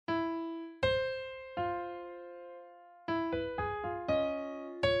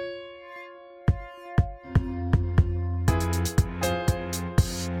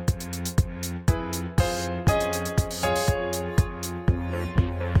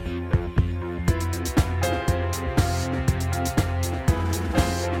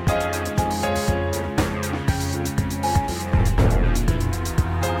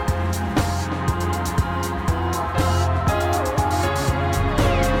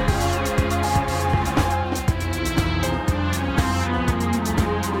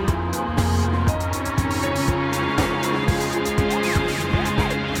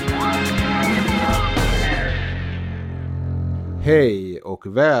Hej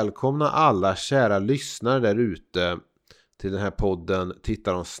och välkomna alla kära lyssnare där ute till den här podden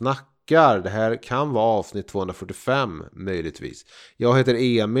Tittar och snackar. Det här kan vara avsnitt 245 möjligtvis. Jag heter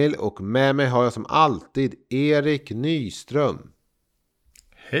Emil och med mig har jag som alltid Erik Nyström.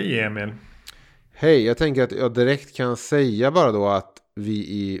 Hej Emil. Hej, jag tänker att jag direkt kan säga bara då att vi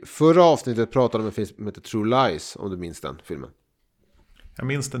i förra avsnittet pratade om en film som heter True Lies, om du minns den filmen. Jag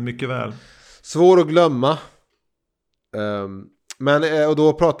minns den mycket väl. Svår att glömma. Men och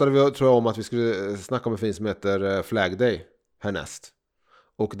då pratade vi, tror jag, om att vi skulle snacka om en film som heter Flag Day härnäst.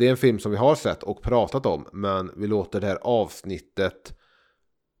 Och det är en film som vi har sett och pratat om, men vi låter det här avsnittet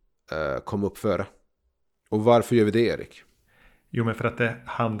komma upp före. Och varför gör vi det, Erik? Jo, men för att det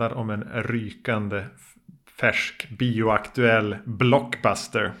handlar om en rykande färsk bioaktuell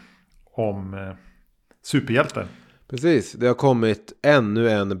blockbuster om superhjältar. Precis, det har kommit ännu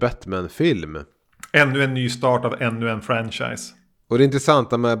en Batman-film. Ännu en ny start av ännu en franchise. Och det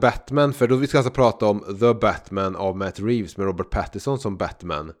intressanta med Batman, för då vi ska alltså prata om The Batman av Matt Reeves med Robert Pattinson som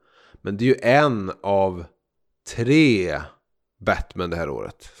Batman. Men det är ju en av 3 Batman det här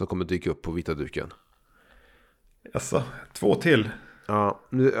året som kommer dyka upp på vita duken. Alltså, 2 till. Ja,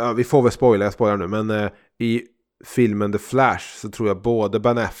 vi får väl spoila, jag spoilar nu. Men i filmen The Flash så tror jag både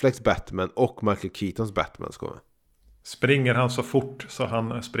Ben Afflecks Batman och Michael Keatons Batman ska med. Springer han så fort så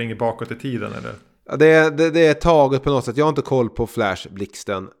han springer bakåt i tiden, eller? Ja, det är taget på något sätt. Jag har inte koll på Flash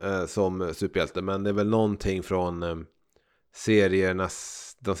Blixten som superhjälte, men det är väl någonting från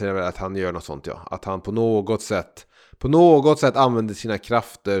seriernas. De säger väl att han gör något sånt, ja. Att han på något sätt använder sina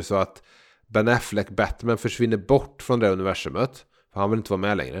krafter så att Ben Affleck Batman försvinner bort från det universumet. För han vill inte vara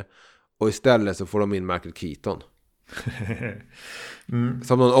med längre. Och istället så får de in Michael Keaton.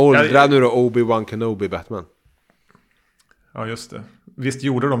 Som någon åldrad nu då, Obi-Wan Kenobi Batman. Ja, just det. Visst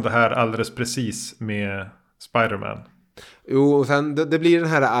gjorde de det här alldeles precis med Spider-Man? Jo, och sen det blir den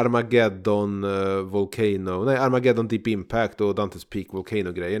här Armageddon Armageddon Deep Impact och Dante's Peak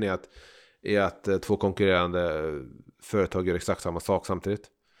Volcano-grejen är att 2 konkurrerande företag gör exakt samma sak samtidigt.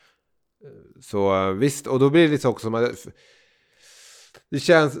 Så visst, och då blir det lite också som att det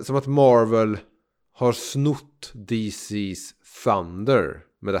känns som att Marvel har snott DC's Thunder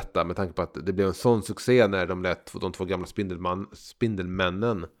med detta, med tanke på att det blev en sån succé när de lät de 2 gamla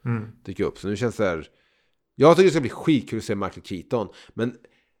spindelmännen dyka upp. Så nu känns det här, jag tycker det ska bli skitkul att se Michael Keaton, men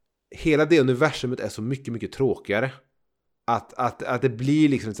hela det universumet är så mycket, mycket tråkigare att det blir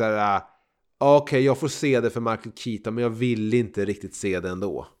liksom så här, okej, jag får se det för Michael Keaton, men jag vill inte riktigt se det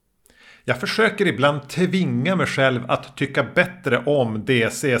ändå. Jag försöker ibland tvinga mig själv att tycka bättre om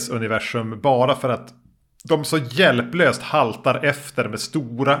DCs universum bara för att de så hjälplöst haltar efter med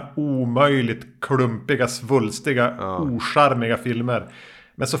stora, omöjligt klumpiga, svulstiga, ocharmiga filmer.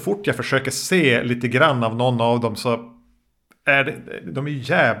 Men så fort jag försöker se lite grann av någon av dem så är de är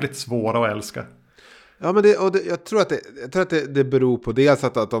jävligt svåra att älska. Ja, men jag tror att det beror på dels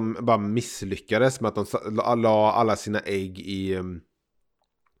att de bara misslyckades med att de la alla sina ägg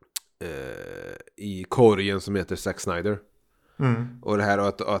i korgen som heter Zack Snyder. Och det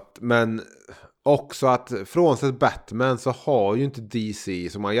här men också att frånsett Batman så har ju inte DC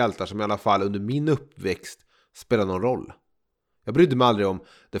så många hjältar som i alla fall under min uppväxt spelar någon roll. Jag brydde mig aldrig om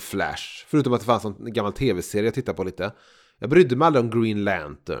The Flash, förutom att det fanns en gammal tv-serie jag tittade på lite. Jag brydde mig aldrig om Green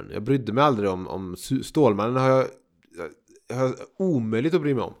Lantern. Jag brydde mig aldrig om Stålmannen. Har jag omöjligt att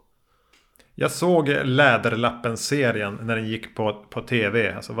bry mig om. Jag såg Läderlappen-serien när den gick på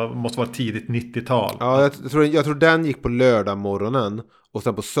tv. Alltså det måste vara tidigt 90-tal. Ja, jag tror den gick på lördag morgonen. Och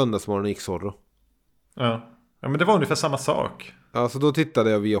sen på söndagsmorgonen gick Zorro. Ja, men det var ungefär samma sak. Ja, så då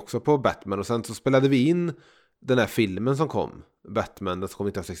tittade vi också på Batman. Och sen så spelade vi in den här filmen som kom. Batman, den som kom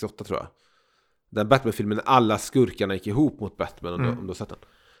 1968 tror jag. Den Batman-filmen när alla skurkarna gick ihop mot Batman. Om du har sett den.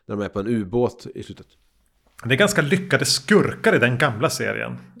 När de är på en ubåt i slutet. Det är ganska lyckade skurkar i den gamla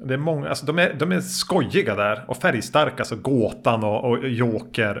serien. Det är många, alltså de är skojiga där. Och färgstarka, alltså Gåtan och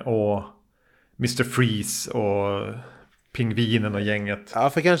Joker och Mr. Freeze och Pingvinen och gänget. Ja,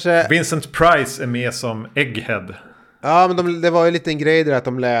 för kanske... Vincent Price är med som Egghead. Ja, men det var ju lite en grej där att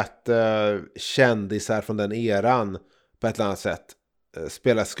de lät kändisar från den eran på ett eller annat sätt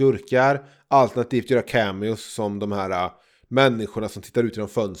spela skurkar, alternativt göra cameos som de här människorna som tittar ut genom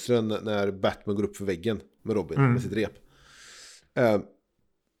fönstren när Batman går upp för väggen med Robin med sitt rep.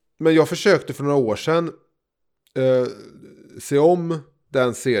 Men jag försökte för några år sedan se om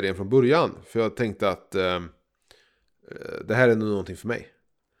den serien från början, för jag tänkte att det här är nog någonting för mig.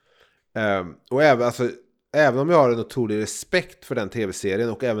 Och även om jag har en otrolig respekt för den tv-serien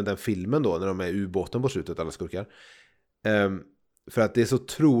och även den filmen då, när de är i ubåten på slutet, alla skurkar. För att det är så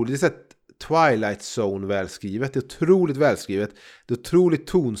otroligt, det är Twilight Zone välskrivet, det är otroligt välskrivet, det är otroligt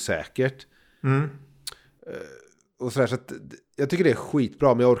tonsäkert. Och så att jag tycker det är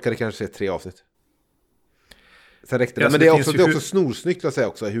skitbra, men jag orkade kanske se 3 avsnitt. Sen räckte det. Men det är också snorsnyggt att säga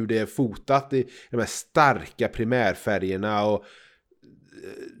också, hur det är fotat i de här starka primärfärgerna och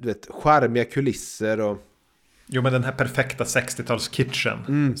du vet, charmiga kulisser och... Jo, men den här perfekta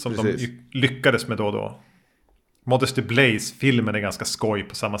 60-tals-kitchen som precis. de lyckades med då och då. Modesty Blaze-filmen är ganska skoj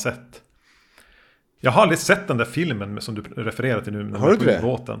på samma sätt. Jag har aldrig sett den där filmen som du refererar till nu. Har du inte det?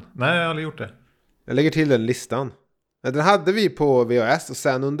 Båten. Nej, jag har aldrig gjort det. Jag lägger till den listan. Den hade vi på VHS och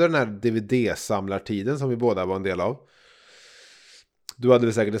sen under den här DVD-samlartiden som vi båda var en del av. Du hade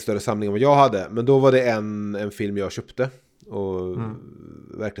väl säkert en större samling än vad jag hade. Men då var det en film jag köpte och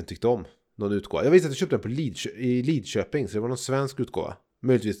verkligen tyckte om. Någon utgåva. Jag visste att jag köpte den i Lidköping, så det var någon svensk utgåva.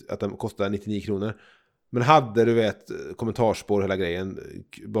 Möjligtvis att den kostade 99 kronor. Men hade, du vet, kommentarspår hela grejen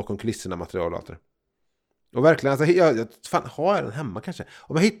bakom kulisserna, material och allt det. Och verkligen, alltså, jag har jag den hemma kanske.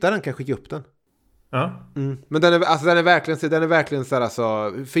 Om jag hittar den kan jag skicka upp den. Ja. Men den är verkligen så här,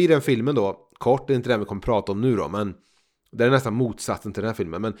 alltså, för i den filmen då, kort, det är inte den vi kommer prata om nu då, men det är nästan motsatsen till den här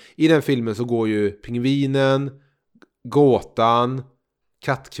filmen. Men i den filmen så går ju pingvinen, gåtan,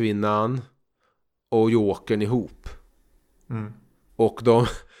 kattkvinnan och Jokern ihop. Och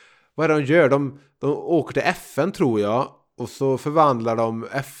vad är det de gör? De åker till FN, tror jag, och så förvandlar de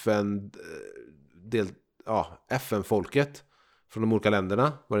FN-folket från de olika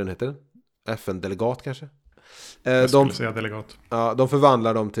länderna, vad den heter, FN-delegat kanske. Jag skulle säga delegat. Ja, de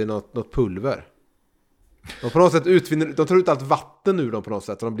förvandlar dem till något pulver. De på något sätt de tar ut allt vatten ur dem på något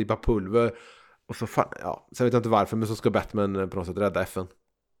sätt, så de blir bara pulver. Och så sen vet jag inte varför, men så ska Batman på något sätt rädda FN.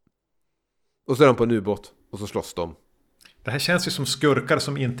 Och så är de på en ubåt och så slåss de. Det här känns ju som skurkar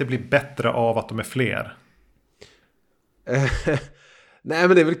som inte blir bättre av att de är fler. Nej,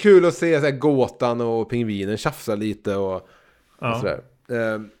 men det är väl kul att se så här, gåtan och pingvinen tjafsa lite och sådär.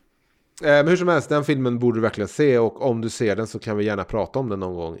 Men hur som helst, den filmen borde du verkligen se, och om du ser den så kan vi gärna prata om den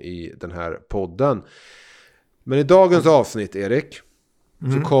någon gång i den här podden. Men i dagens avsnitt, Erik,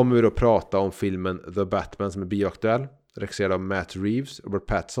 så kommer vi då prata om filmen The Batman som är bioaktuell, regisserad av Matt Reeves och Robert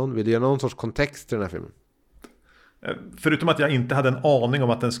Pattinson. Vill du ge någon sorts kontext till den här filmen? Förutom att jag inte hade en aning om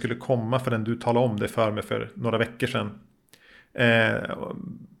att den skulle komma förrän du talade om det för mig för några veckor sedan.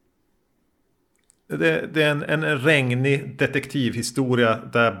 Det är en regnig detektivhistoria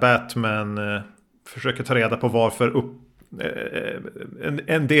där Batman försöker ta reda på varför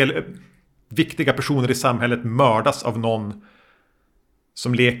en del viktiga personer i samhället mördas av någon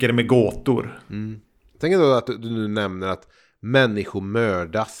som leker med gåtor. Tänk då att du nu nämner att människor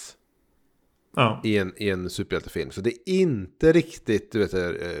mördas i en superhjältefilm. Så det är inte riktigt, du vet,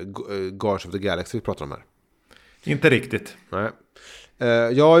 Guardians of the Galaxy vi pratar om här. Inte riktigt. Nej.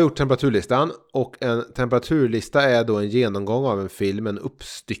 Jag har gjort temperaturlistan, och en temperaturlista är då en genomgång av en film, en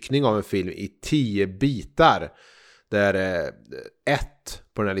uppstyckning av en film i 10 bitar. Där 1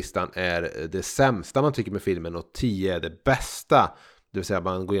 på den här listan är det sämsta man tycker med filmen och 10 är det bästa. Det vill säga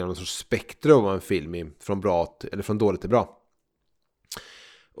man går igenom en sorts spektrum av en film från dåligt till bra.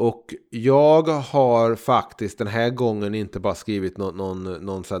 Och jag har faktiskt den här gången inte bara skrivit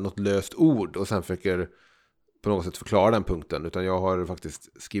något löst ord och sen försöker på något sätt förklara den punkten, utan jag har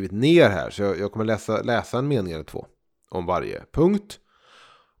faktiskt skrivit ner här, så jag kommer läsa en mening eller 2 om varje punkt.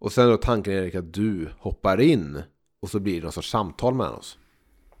 Och sen då tanken, Erik, att du hoppar in och så blir det någon sorts samtal mellan oss.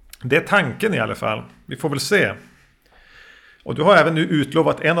 Det är tanken i alla fall. Vi får väl se. Och du har även nu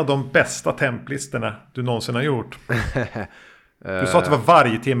utlovat en av de bästa templistorna du någonsin har gjort. Du sa att det var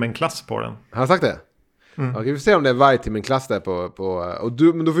varje timme en klass på den. Har jag sagt det? Okej, vi får se om det är varje timme en klass där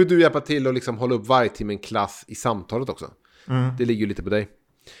men då får du hjälpa till och liksom hålla upp varje timme en klass i samtalet också. Det ligger ju lite på dig.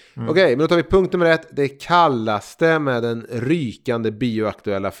 Okej, men då tar vi punkt nummer 1. Det kallaste med den rykande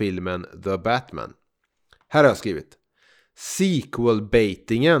bioaktuella filmen The Batman. Här har jag skrivit: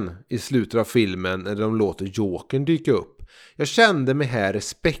 sequel-baitingen i slutet av filmen när de låter Jokern dyka upp. Jag kände mig här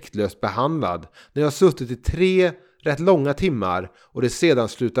respektlöst behandlad när jag suttit i 3 rätt långa timmar och det sedan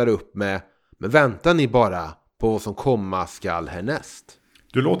slutar upp med: men vänta ni bara, på vad som komma skall härnäst.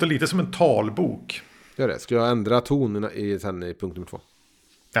 Du låter lite som en talbok. Gör det. Ska jag ändra tonen i punkt nummer 2?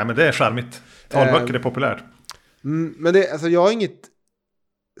 Ja, men det är charmigt. Talböcker är populärt. Men det, alltså jag har inget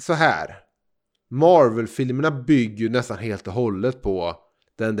så här. Marvel-filmerna bygger ju nästan helt och hållet på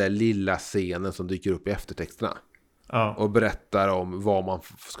den där lilla scenen som dyker upp i eftertexterna. Ja. Och berättar om vad man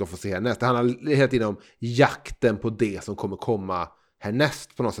ska få se härnäst. Det handlar hela tiden om jakten på det som kommer komma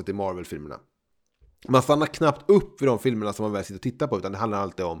härnäst på något sätt i Marvel-filmerna. Man stannar knappt upp vid de filmerna som man väl sitter och tittar på, utan det handlar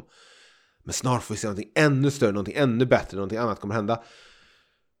alltid om men snart får vi se någonting ännu större, någonting ännu bättre, någonting annat kommer hända.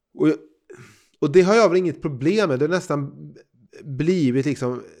 Och det har jag väl inget problem med. Det har nästan blivit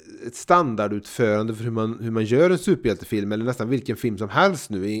liksom ett standardutförande för hur man gör en superhjältefilm, eller nästan vilken film som helst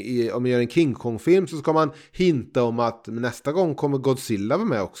nu. Om man gör en King Kong-film så ska man hinta om att nästa gång kommer Godzilla vara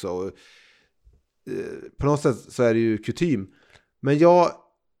med också. Och, på något sätt så är det ju kutym. Men jag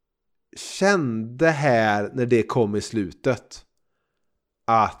kände här när det kom i slutet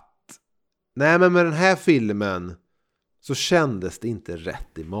att nej, men med den här filmen så kändes det inte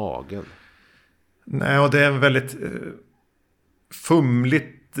rätt i magen. Nej, och det är en väldigt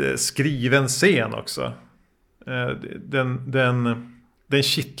fumligt skriven scen också. Den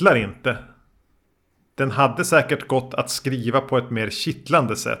kittlar inte. Den hade säkert gått att skriva på ett mer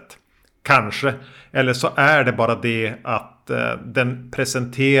kittlande sätt. Kanske. Eller så är det bara det att den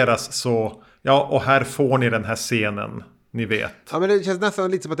presenteras så. Ja, och här får ni den här scenen. Ni vet. Ja, men det känns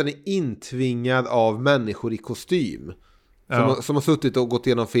nästan lite som att den är intvingad av människor i kostym. Som har suttit och gått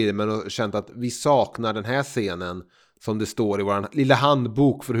igenom filmen och känt att vi saknar den här scenen som det står i vår lilla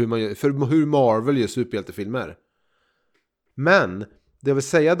handbok för hur Marvel gör superhjältefilmer. Men det jag vill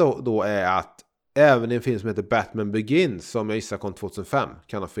säga då är att även i en film som heter Batman Begins, som jag gissar kom 2005,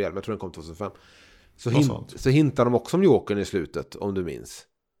 kan ha fel, men jag tror den kom 2005, så hintar de också om Jokern i slutet, om du minns.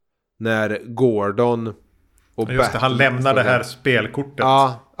 När Gordon och just det, han lämnar det här spelkortet.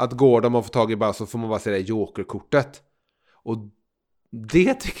 Ja, att Gordon man får tag i bara så får man bara se det Joker-kortet. Och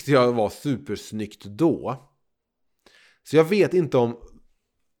det tyckte jag var supersnyggt då. Så jag vet inte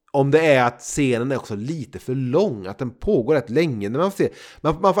om det är att scenen är också lite för lång, att den pågår rätt länge när man ser.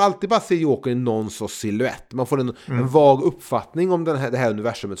 Man får alltid bara se Joker i någon sorts silhuett. Man får en vag uppfattning om det här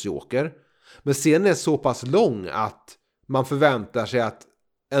universumets Joker. Men scenen är så pass lång att man förväntar sig att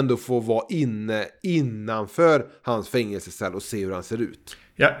ändå få vara innanför hans fängelsecell och se hur han ser ut.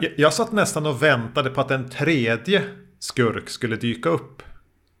 Jag satt nästan och väntade på att en tredje skurk skulle dyka upp.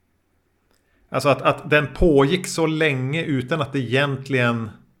 Alltså att den pågick så länge utan att det egentligen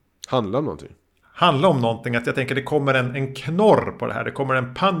handlar om någonting. Att jag tänker det kommer en knorr på det här. Det kommer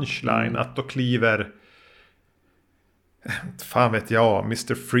en punchline. Att då kliver fan vet jag,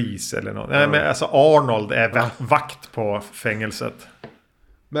 Mr. Freeze eller något. Nej, men alltså Arnold är vakt på fängelset.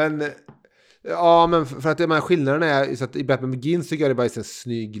 Men ja, men för att de här skillnaderna är så att i Batman Begins tycker jag det bara är en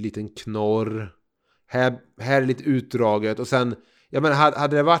snygg liten knorr. Här är lite utdraget. Och sen, jag menar,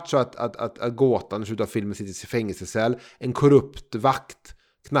 hade det varit så att gåtan i slutet av filmen sitter i fängelsecell, en korrupt vakt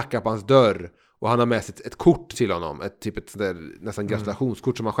knackar på hans dörr och han har med sig ett kort till honom, ett nästan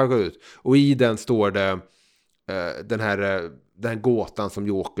gratulationskort som han själv går ut. Och i den står det den här gåtan som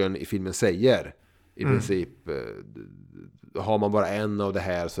Jokern i filmen säger. I princip har man bara en av det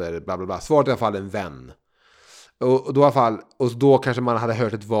här så är det bla bla bla. Svaret är i alla fall en vän. Och då kanske man hade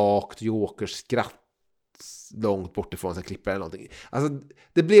hört ett vagt Jokers skratt långt bort ifrån sig klipper eller någonting. Alltså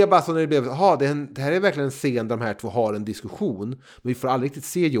det blev bara så när det blev det här är verkligen en scen där de här två har en diskussion, men vi får aldrig riktigt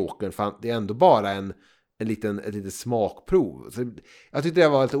se Jokern för det är ändå bara ett litet smakprov. Så jag tyckte det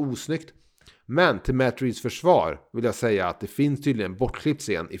var lite osnyggt. Men till Matt Reeves försvar vill jag säga att det finns tydligen en bortklippt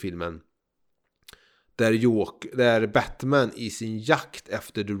scen i filmen där Batman i sin jakt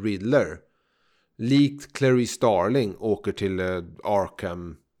efter The Riddler likt Clarice Starling åker till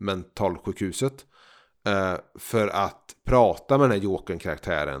Arkham mentalsjukhuset för att prata med den här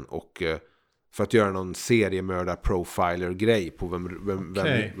Jokern-karaktären och för att göra någon seriemördar-profiler-grej på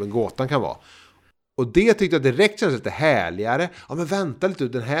vem gåtan kan vara. Och det tyckte jag direkt kändes lite härligare. Ja, men vänta lite,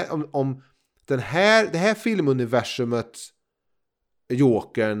 det här filmuniversumet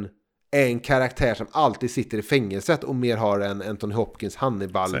Jokern är en karaktär som alltid sitter i fängelset och mer har en Anthony Hopkins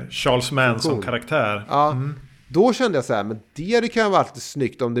Hannibal. Charles Manson-karaktär. Ja, då kände jag så här, men det kan vara lite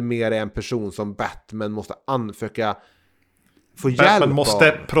snyggt om det mer är en person som Batman måste försöka få hjälp av. Batman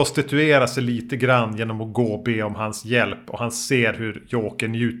måste prostituera sig lite grann genom att gå och be om hans hjälp och han ser hur Joker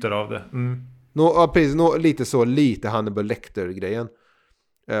njuter av det. Lite Hannibal Lecter-grejen.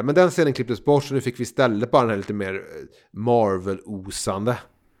 Men den scenen klipptes bort så nu fick vi istället bara den här lite mer Marvel-osande.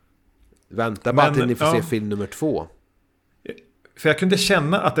 Vänta bara till ni får se film nummer 2. För jag kunde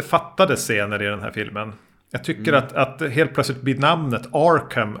känna att det fattades scener i den här filmen. Jag tycker att helt plötsligt blir namnet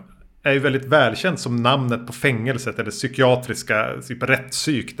Arkham är ju väldigt välkänt som namnet på fängelset eller psykiatriska typ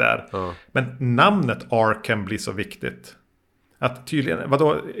rättspsyk där. Ja. Men namnet Arkham blir så viktigt. Att tydligen,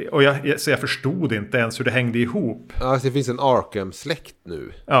 vadå? Och jag förstod inte ens hur det hängde ihop. Alltså det finns en Arkham-släkt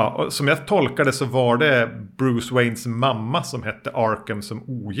nu. Ja, och som jag tolkade så var det Bruce Waynes mamma som hette Arkham som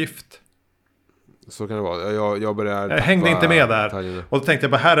ogift. Så kan det vara. Jag börjar Jag hängde inte med där. Detaljerna. Och då tänkte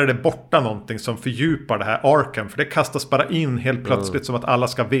jag bara, här är det borta någonting som fördjupar det här Arkham. För det kastas bara in helt plötsligt som att alla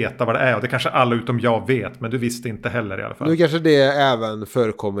ska veta vad det är. Och det kanske alla utom jag vet, men du visste inte heller i alla fall. Nu kanske det även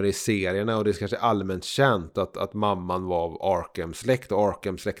förekommer i serierna och det är kanske allmänt känt att mamman var av Arkham-släkt. Och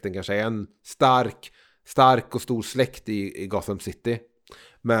Arkham-släkten kanske är en stark och stor släkt i Gotham City.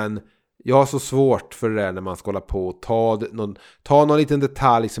 Men jag har så svårt för det där när man ska hålla på och ta någon liten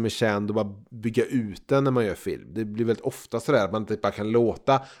detalj som är känd och bara bygga ut den när man gör film. Det blir väldigt ofta sådär att man inte bara kan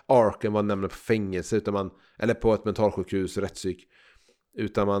låta Arkham vara nämligen på fängelse eller på ett mentalsjukhus, rättspsyk,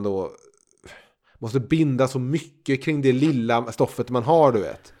 utan man då måste binda så mycket kring det lilla stoffet man har, du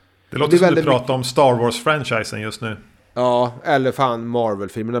vet. Det låter som du pratar om Star Wars-franchisen just nu. Ja, eller fan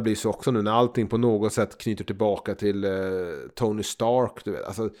Marvel-filmerna blir så också nu när allting på något sätt knyter tillbaka till Tony Stark, du vet.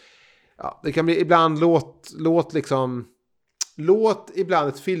 Alltså, ja, det kan bli ibland låt ibland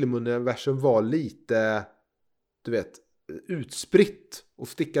ett filmuniversum vara lite, du vet, utspritt och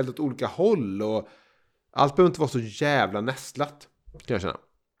sticka åt olika håll och allt behöver inte vara så jävla nästlat, kan jag känna.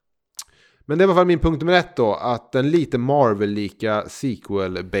 Men det var i alla fall min punkt nummer 1 då, att den lite Marvel-lika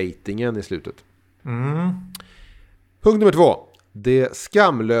sequel-baitingen i slutet. Punkt nummer 2. Det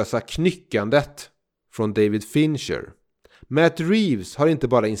skamlösa knyckandet från David Fincher. Matt Reeves har inte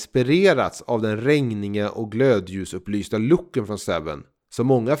bara inspirerats av den regniga och glödljusupplysta looken från Seven, som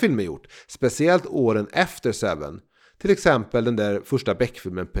många filmer gjort, speciellt åren efter Seven. Till exempel den där första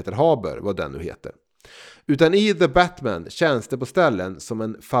Beck-filmen Peter Haber, vad den nu heter. Utan i The Batman känns det på ställen som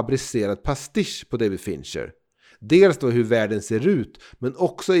en fabricerad pastisch på David Fincher. Dels då hur världen ser ut, men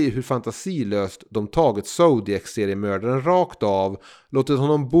också i hur fantasilöst de tagit Zodiac-seriemördaren rakt av, låtit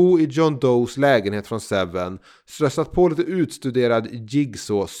honom bo i John Does lägenhet från Seven, strössat på lite utstuderad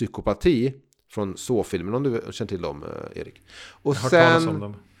Jigsaw-psykopati från Så-filmen, om du känner till dem, Erik.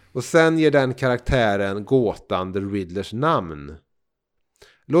 Och sen ger den karaktären gåtan The Riddlers namn.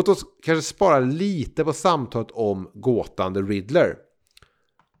 Låt oss kanske spara lite på samtalet om gåtan The Riddler.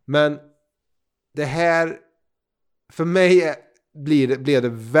 Men det här, för mig blev det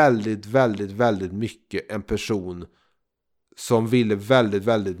väldigt, väldigt, väldigt mycket en person som ville väldigt,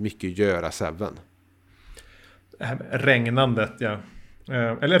 väldigt mycket göra Seven. Regnandet, ja.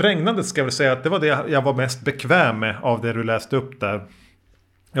 Eller regnandet ska jag väl säga att det var det jag var mest bekväm med av det du läste upp där.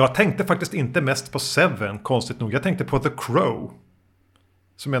 Jag tänkte faktiskt inte mest på Seven, konstigt nog. Jag tänkte på The Crow.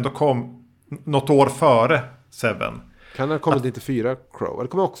 Som ändå kom något år före Seven. Kan det ha kommit 94 Crow?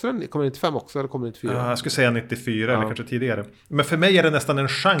 Eller kommer 95 också? Eller kommer 94? Jag skulle säga 94 eller kanske tidigare. Men för mig är det nästan en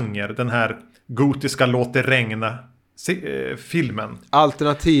genre. Den här gotiska låt det regna filmen.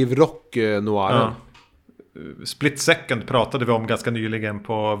 Alternativ rock noiren. Split Second pratade vi om ganska nyligen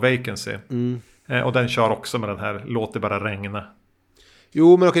på Vacancy. Och den kör också med den här låt det bara regna.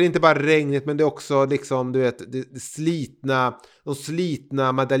 Jo, men det är inte bara regnet, men det är också liksom, du vet, de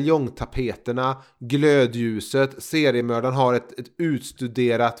slitna medaljongtapeterna, glödljuset, seriemördaren har ett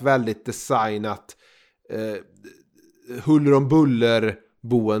utstuderat, väldigt designat huller om buller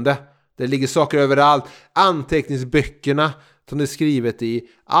boende. Det ligger saker överallt, anteckningsböckerna som det är skrivet i,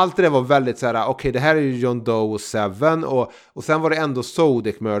 allt det där var väldigt så här, okej, det här är ju John Doe och Seven och sen var det ändå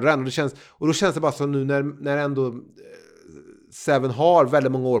Zodiac-mördaren och då känns det bara så nu när ändå Seven har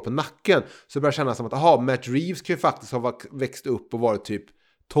väldigt många år på nacken, så börjar det kännas som att Matt Reeves kan ju faktiskt ha växt upp och varit typ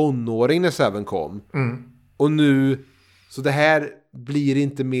tonåring när Seven kom. Och nu, så det här blir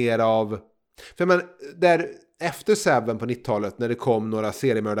inte mer av, för men där efter Seven på 90-talet när det kom några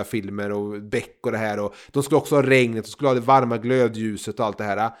seriemördarfilmer och Beck och det här, och de skulle också ha regnet och skulle ha det varma glödljuset och allt det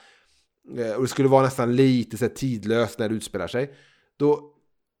här, och det skulle vara nästan lite så här tidlöst när det utspelar sig,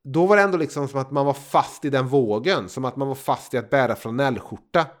 då var det ändå liksom som att man var fast i den vågen. Som att man var fast i att bära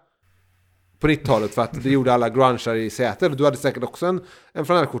flanellskjorta på 90-talet, för att det gjorde alla grungear i Seattle. Du hade säkert också en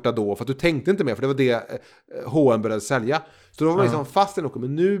flanellskjorta då, för att du tänkte inte mer, för det var det H&M började sälja. Så då var man liksom fast i något.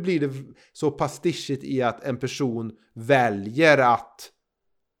 Men nu blir det så pastischigt i att en person väljer att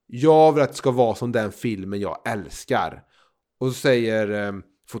jag vill att det ska vara som den filmen jag älskar. Och så säger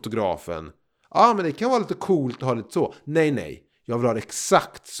fotografen, men det kan vara lite coolt att ha lite så. Nej. Jag vill ha det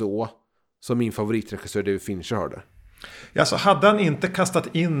exakt så som min favoritregissör David Fincher har det. Ja, så hade han inte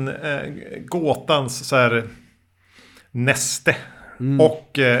kastat in gåtans så här näste Och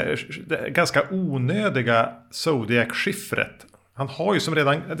det ganska onödiga Zodiac-skiffret. Han har ju som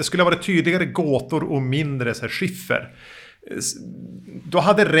redan... Det skulle ha varit tydligare gåtor och mindre så här skiffer. Då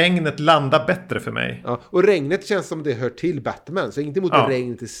hade regnet landat bättre för mig. Ja, och regnet känns som det hör till Batman. Så inte emot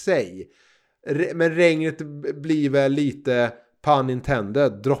regnet i sig. Men regnet blir väl lite, pun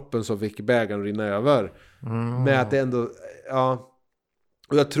intended, droppen som fick bägaren rinna över. Med att det ändå... Ja.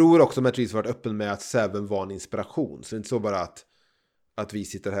 Och jag tror också att Reeves varit öppen med att Seven var en inspiration. Så det är inte så bara att vi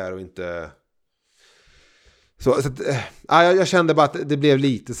sitter här och inte... Så att, jag kände bara att det blev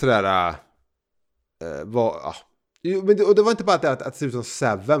lite sådär... Och det var inte bara att det ser ut som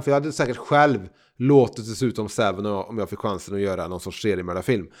Seven. För jag hade säkert själv låtit det se ut som Seven om jag fick chansen att göra någon sorts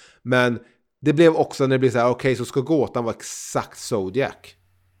seriemördarfilm. Men det blev också när det blev så här: okej, så ska gåtan vara exakt Zodiac.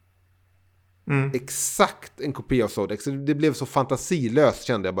 Exakt en kopia av Zodiac. Så det blev så fantasilöst,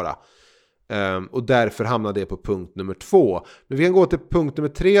 kände jag bara. Och därför hamnade det på punkt nummer 2. Men vi kan gå till punkt nummer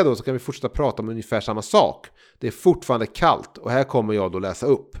 3 då, så kan vi fortsätta prata om ungefär samma sak. Det är fortfarande kallt, och här kommer jag då läsa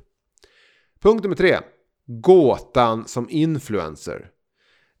upp. Punkt nummer 3. Gåtan som influencer.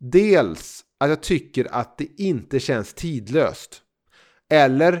 Dels att jag tycker att det inte känns tidlöst.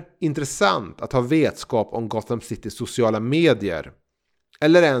 Eller intressant att ha vetskap om Gotham Citys sociala medier.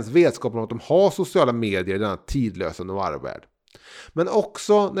 Eller ens vetskap om att de har sociala medier i denna tidlösa noirvärld. Men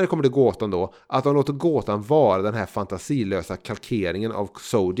också när det kommer till gåtan då, att de låter gåtan vara den här fantasilösa kalkeringen av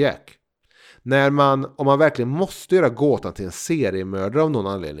Zodiac. Om man verkligen måste göra gåtan till en seriemördare av någon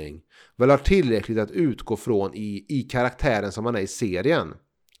anledning, väl har tillräckligt att utgå från i karaktären som han är i serien.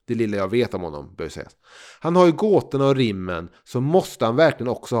 Det lilla jag vet om honom, bör sägas. Han har ju gåtorna och rimmen, så måste han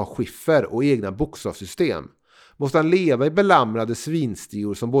verkligen också ha skiffer och egna bokstavssystem. Måste han leva i belamrade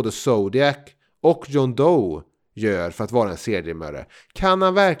svinstior som både Zodiac och John Doe gör för att vara en seriemördare? Kan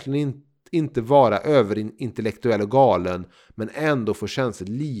han verkligen inte vara överintellektuell och galen, men ändå få känslor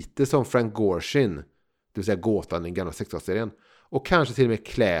lite som Frank Gorshin, det vill säga gåtan i den gamla 60-talsserien, och kanske till och med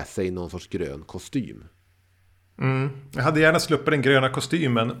klä sig i någon sorts grön kostym? Jag hade gärna sluppit den gröna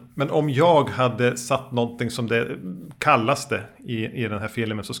kostymen, men om jag hade satt någonting som det kallaste i den här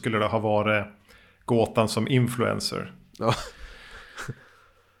filmen, så skulle det ha varit gåtan som influencer. Ja.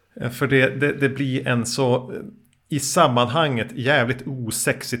 För det blir en så i sammanhanget jävligt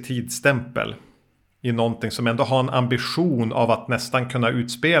osexig tidsstämpel i någonting som ändå har en ambition av att nästan kunna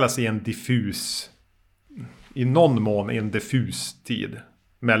utspelas i en diffus, i någon mån i en diffus tid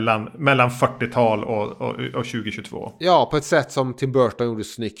mellan 40-tal och 2022. Ja, på ett sätt som Tim Burton gjorde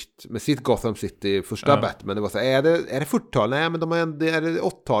snyggt med sitt Gotham City första Batman. Det var så här, är det 40-tal? Nej, men är det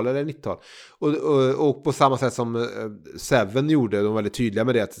 80-tal eller 90-tal? Och på samma sätt som Seven gjorde, de var väldigt tydliga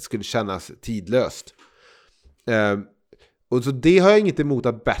med det, att det skulle kännas tidlöst. Och så det har jag inget emot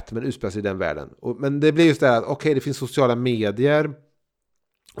att Batman utspelar sig i den världen. Men det blir just det här att okej, det finns sociala medier,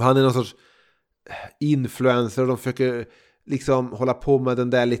 och han är någon sorts influencer, och de försöker liksom hålla på med den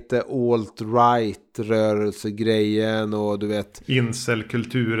där lite alt-right rörelsegrejen, och du vet,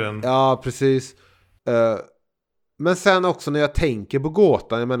 incel-kulturen. Ja, precis. Men sen också när jag tänker på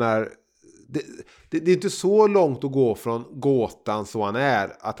gåtan, jag menar, det är inte så långt att gå från gåtan så han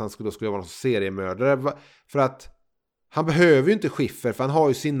är, att han skulle vara någon seriemördare, för att han behöver ju inte skiffer, för han har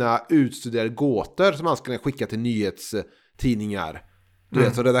ju sina utstuderade gåtor som han ska skicka till nyhetstidningar, du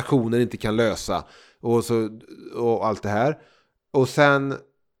vet, så redaktioner inte kan lösa, och allt det här. Och sen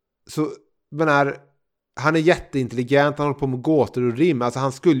så, han är jätteintelligent, han håller på med gåtor och rim. Alltså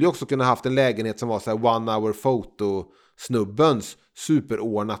han skulle ju också kunna haft en lägenhet som var så här one hour photo snubbens,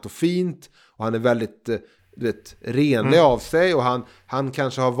 superordnat och fint, och han är väldigt renlig av sig, och han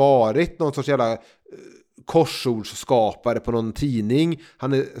kanske har varit någon sorts jävla korsordsskapare på någon tidning.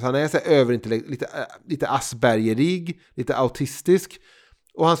 Han är så här överintellekt, lite aspergerig, lite autistisk.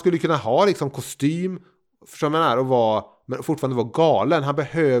 Och han skulle kunna ha liksom kostym, förstår man är, men fortfarande vara galen. Han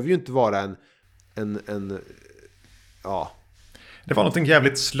behöver ju inte vara en ja. Det var någonting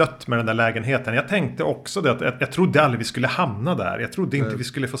jävligt slött med den där lägenheten. Jag tänkte också det, att jag trodde aldrig vi skulle hamna där. Jag trodde inte vi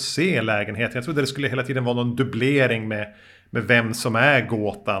skulle få se lägenheten. Jag trodde det skulle hela tiden vara någon dubblering med vem som är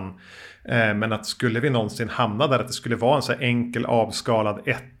gåtan. Men att skulle vi någonsin hamna där, att det skulle vara en så här enkel avskalad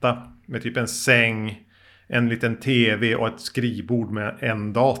etta med typ en säng, en liten tv och ett skrivbord med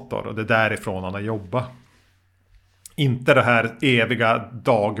en dator, och det är därifrån han har jobbat. Inte det här eviga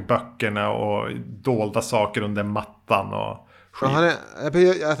dagböckerna och dolda saker under mattan och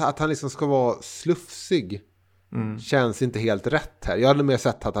skit. Att han liksom ska vara slufsig känns inte helt rätt här. Jag hade mer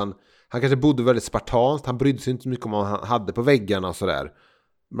sett att han kanske bodde väldigt spartanskt. Han brydde sig inte så mycket om vad han hade på väggarna och sådär.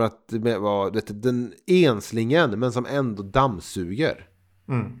 Men att det var den enslingen, men som ändå dammsuger.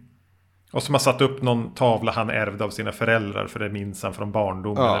 Och som har satt upp någon tavla han ärvde av sina föräldrar, för det minns han från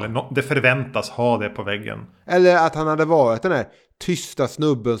barndomen. Ja. Eller det förväntas ha det på väggen. Eller att han hade varit den här tysta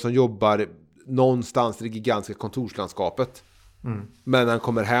snubben som jobbar någonstans i det gigantiska kontorslandskapet. Men när han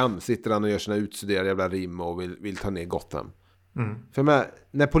kommer hem sitter han och gör sina utstuderade jävla rim och vill ta ner Gotham. För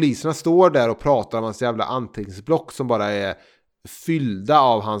när poliserna står där och pratar om hans jävla anteckningsblock som bara är fyllda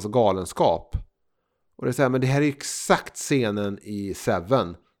av hans galenskap. Och det är så här, men det här är exakt scenen i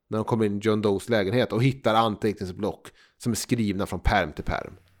Seven när de kommer in i John Does lägenhet och hittar anteckningsblock som är skrivna från perm till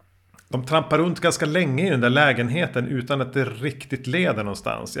perm. De trampar runt ganska länge i den där lägenheten utan att det riktigt leder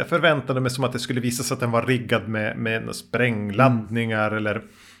någonstans. Jag förväntade mig som att det skulle visa sig att den var riggad med sprängladdningar eller...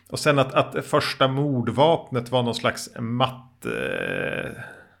 Och sen att första mordvapnet var någon slags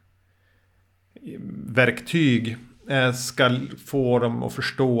verktyg ska få dem att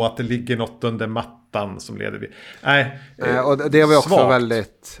förstå att det ligger något under mattan som leder vid... och det var också svagt.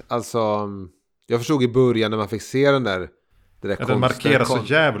 Väldigt... Alltså, jag förstod i början när man fick se den där... Den markerar så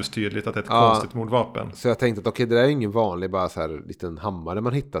jävligt tydligt att det är ett konstigt mordvapen. Så jag tänkte att okej, det där är ingen vanlig bara så här liten hammare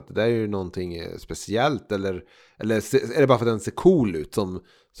man hittat. Det där är ju någonting speciellt. Eller är det bara för att den ser cool ut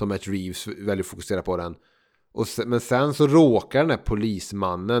som Matt Reeves väljer att fokusera på den. Men sen så råkar den här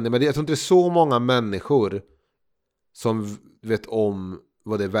polismannen. Men jag tror inte det är så många människor som vet om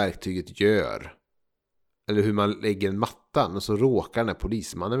vad det verktyget gör. Eller hur man lägger en matta. Men så råkar den här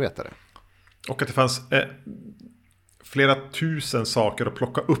polismannen veta det. Och att det fanns... flera tusen saker att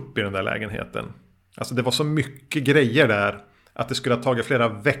plocka upp i den där lägenheten. Alltså det var så mycket grejer där att det skulle ha tagit flera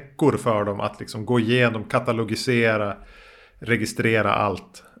veckor för dem att liksom gå igenom, katalogisera, registrera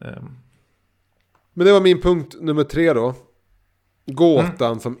allt. Men det var min punkt nummer 3 då.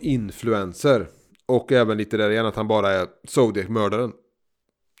 Gåtan som influencer. Och även lite där igen att han bara är Zodiac-mördaren.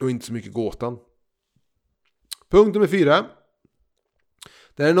 Och inte så mycket gåtan. Punkt nummer 4.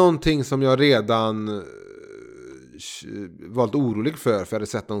 Det är någonting som jag redan var lite orolig för jag hade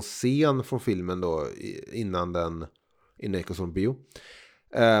sett någon scen från filmen då innan jag gick och såg bio.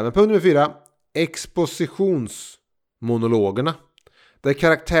 Men punkt nummer 4, expositionsmonologerna där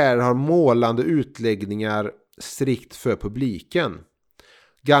karaktärer har målande utläggningar strikt för publiken.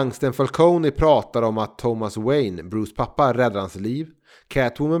 Gangsten Falcone pratar om att Thomas Wayne, Bruce pappa, räddar hans liv.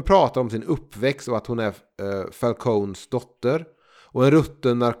 Catwoman pratar om sin uppväxt och att hon är Falcones dotter. Och en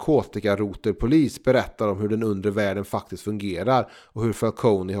rutten narkotikaroterpolis berättar om hur den undre världen faktiskt fungerar och hur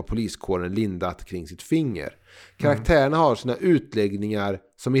Falcone har poliskåren lindat kring sitt finger. Karaktärerna har sina utläggningar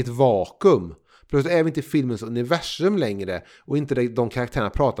som i ett vakuum. Plötsligt är vi inte i filmens universum längre och inte de karaktärerna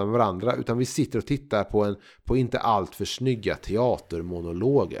pratar med varandra utan vi sitter och tittar på inte allt för snygga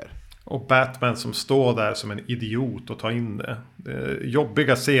teatermonologer. Och Batman som står där som en idiot och tar in det.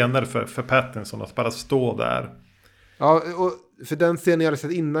 Jobbiga scener för Pattinson att bara stå där. Ja, och för den scenen jag hade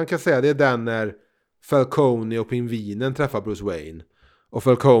sett innan kan jag säga det är den när Falcone och pingvinen träffar Bruce Wayne. Och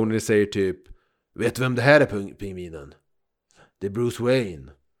Falcone säger typ: vet du vem det här är, pingvinen? Det är Bruce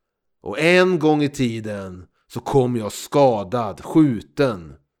Wayne. Och en gång i tiden så kom jag skadad,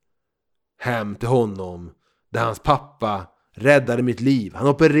 skjuten hem till honom där hans pappa räddade mitt liv. Han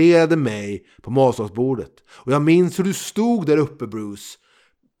opererade mig på matsalsbordet. Och jag minns hur du stod där uppe, Bruce,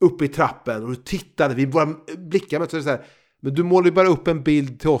 uppe i trappen och du tittade, vi bara blickade med så här. Men du målar ju bara upp en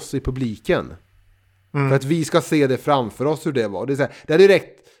bild till oss i publiken. För att vi ska se det framför oss hur det var. Det är så här, det är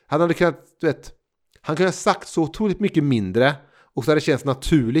direkt, han hade kunnat, han kunde ha sagt så otroligt mycket mindre och så hade det känts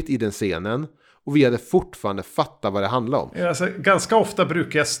naturligt i den scenen och vi hade fortfarande fattat vad det handlar om. Alltså, ganska ofta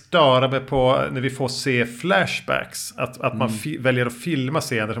brukar jag störa mig på när vi får se flashbacks att man väljer att filma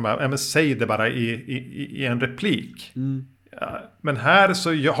scener som bara, men säg det bara i en replik. Ja, men här så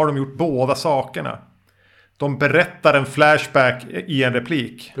har de gjort båda sakerna. De berättar en flashback i en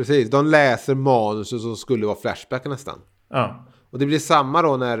replik. Precis, de läser manuset som skulle vara flashback nästan. Ja. Och det blir samma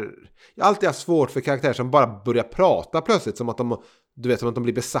då när... Jag alltid har svårt för karaktärer som bara börjar prata plötsligt. Som att de, du vet, som att de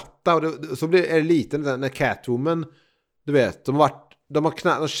blir besatta. Och så är det lite när Catwoman... Du vet, de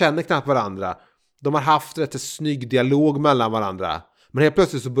känner knappt varandra. De har haft rätt så snygg dialog mellan varandra. Men helt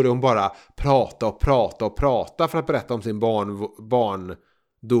plötsligt så börjar hon bara prata för att berätta om sin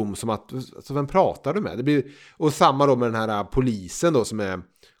barndom som att, alltså vem pratar du med? Det blir, och samma då med den här polisen då som är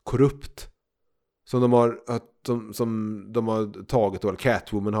korrupt. Som de har tagit då.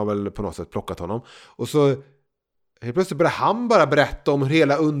 Catwoman har väl på något sätt plockat honom. Och så helt plötsligt börjar han bara berätta om hur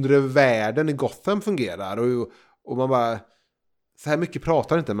hela undre världen i Gotham fungerar. Och man bara, så här mycket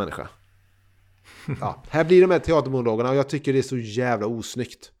pratar inte en människa. Ja, här blir de här teatermonologerna och jag tycker det är så jävla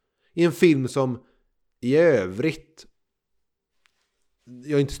osnyggt. I en film som i övrigt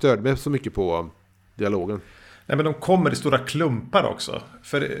jag inte störde mig så mycket på dialogen. Nej, men de kommer i stora klumpar också.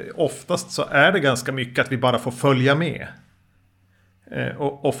 För oftast så är det ganska mycket att vi bara får följa med.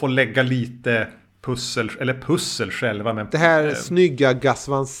 Och få lägga lite pussel själva. Men, det här snygga Gus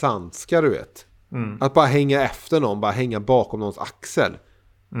Van Santska, du vet. Att bara hänga efter någon, bara hänga bakom någons axel.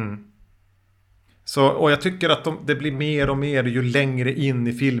 Så, och jag tycker att det blir mer och mer ju längre in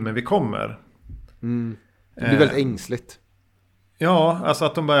i filmen vi kommer. Det blir väldigt ängsligt. Ja, alltså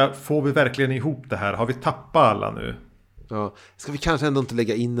att de bara, får vi verkligen ihop det här? Har vi tappat alla nu? Ja. Ska vi kanske ändå inte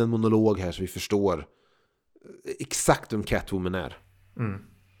lägga in en monolog här så vi förstår exakt vem Catwoman är?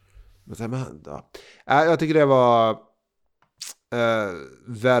 Men, ja. Jag tycker det var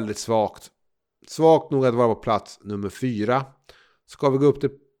väldigt svagt. Svagt nog att vara på plats nummer 4. Ska vi gå upp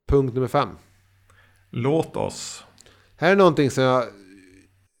till punkt nummer 5? Låt oss. Här är någonting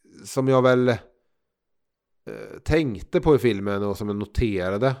som jag väl tänkte på i filmen och som jag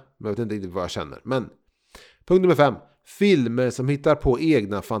noterade. Men jag vet inte riktigt vad jag känner. Men punkt nummer 5. Filmer som hittar på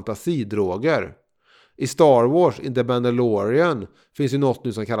egna fantasidroger. I Star Wars, in The Mandalorian, finns ju något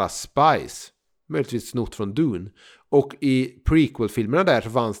nu som kallas Spice. Möjligtvis snott från Dune. Och i prequel-filmerna där så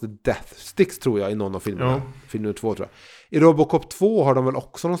fanns det Death Sticks, tror jag, i någon av filmerna. Ja. Film nummer 2, tror jag. I Robocop 2 har de väl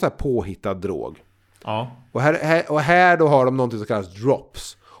också någon sån här påhittad drog. Ja. Och här då har de någonting som kallas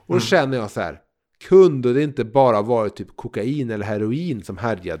drops. Och då känner jag så här, kunde det inte bara varit typ kokain eller heroin som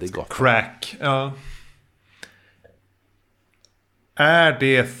härjade i Gotham? Crack, ja. Är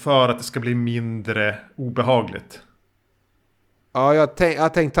det för att det ska bli mindre obehagligt? Ja, jag har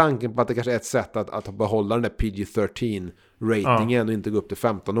tänkt tanken på att det kanske är ett sätt att behålla den där PG-13-ratingen och inte gå upp till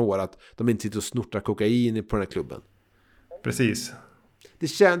 15 år. Att de inte sitter och snortar kokain på den här klubben. Precis.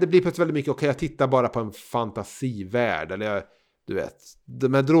 Det blir plötsligt väldigt mycket, okej, jag tittar bara på en fantasivärld. Eller du vet,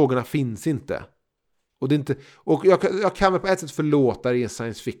 de här drogerna finns inte. Och det är inte, och jag kan väl på ett sätt förlåta i en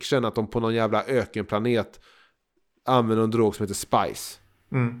science fiction att de på någon jävla ökenplanet använder en drog som heter Spice.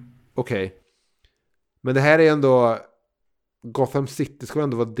 Okej. Men det här är ändå, Gotham City ska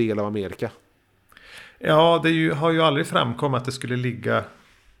ändå vara del av Amerika. Ja, det har ju aldrig framkommit att det skulle ligga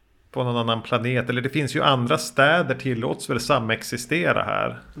på någon annan planet. Eller det finns ju andra städer tillåts väl samexistera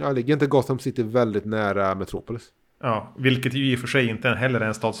här. Ja, ligger inte Gotham City väldigt nära Metropolis? Ja, vilket ju i och för sig inte heller är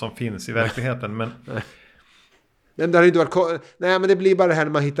en stad som finns i verkligheten. Men det har inte varit. Nej, men det blir bara det här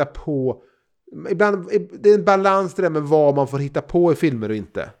när man hittar på. Ibland, det är en balans det där med vad man får hitta på i filmer och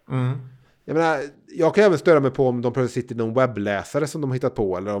inte. Jag menar, jag kan även störa mig på om de plötsligt sitter i någon webbläsare som de har hittat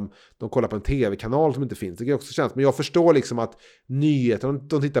på, eller om de kollar på en tv-kanal som inte finns. Det kan också kännas. Men jag förstår liksom att nyheter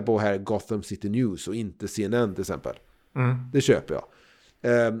de tittar på här Gotham City News och inte CNN till exempel. Det köper jag.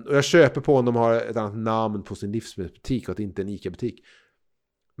 Och jag köper på om de har ett annat namn på sin livsmedelsbutik och att det inte är en ICA-butik.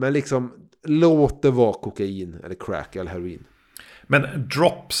 Men liksom, låt det vara kokain eller crack eller heroin. Men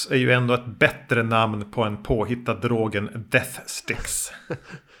drops är ju ändå ett bättre namn på en påhittad drog än Death Sticks.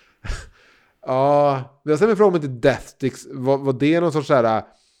 Ja, jag ser mig fråga om inte Death Sticks, var det någon sorts här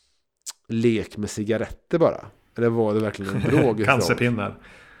lek med cigaretter bara? Eller var det verkligen en drog? Cancerpinnar.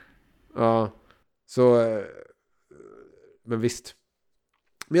 Ja, så men visst.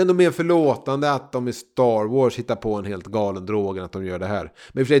 Men ändå mer förlåtande att de i Star Wars hittar på en helt galen drog än att de gör det här.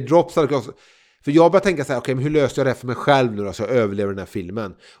 Men i och för sig, drops hade också. För jag börjar tänka så här, okej, men hur löser jag det för mig själv nu då, så jag överlever den här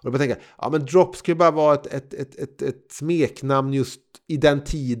filmen? Och då börjar jag tänka, ja men drops kan ju bara vara ett smeknamn just i den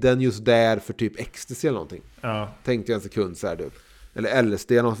tiden, just där, för typ ecstasy eller någonting. Ja. Tänkte jag en sekund så här typ. Eller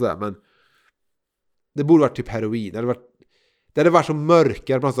LSD eller något sådär, men det borde varit typ heroin. Det hade varit så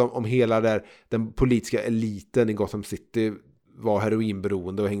mörkare om hela den politiska eliten i Gotham City var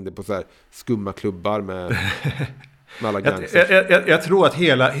heroinberoende och hängde på så här skumma klubbar med alla gangsters. Jag tror att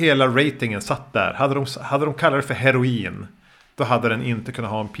hela ratingen satt där. Hade de kallat det för heroin, då hade den inte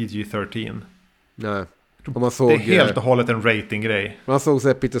kunnat ha en PG-13. Nej. Man såg, det är helt och hållet en ratinggrej. Man såg så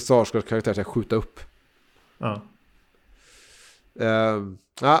här Peter Sarsgaards karaktär så här skjuta upp. Ja.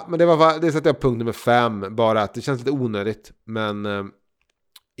 Ja, men det sätter jag punkt nummer 5. Bara att det känns lite onödigt. Men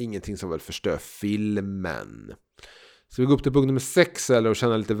ingenting som väl förstör filmen. Ska vi gå upp till punkt nummer 6 eller och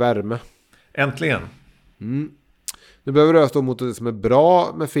känna lite värme? Äntligen. Nu behöver vi röra stå mot det som är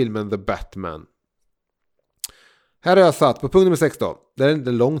bra med filmen The Batman. Här har jag satt på punkt nummer 6 då. Det är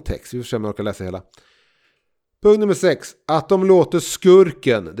en lång text, vi får se om jag orkar läsa hela. Punkt nummer 6. Att de låter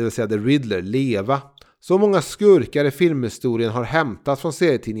skurken, det vill säga The Riddler, leva. Så många skurkar i filmhistorien har hämtats från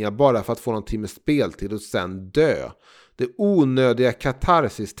serietidningar bara för att få någon timmes speltid och sen dö. Det onödiga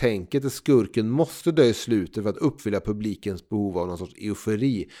katarsis-tänket där skurken måste dö i slutet för att uppfylla publikens behov av någon sorts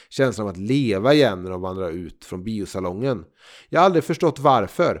eufori. Känslan av att leva igen när de vandrar ut från biosalongen. Jag har aldrig förstått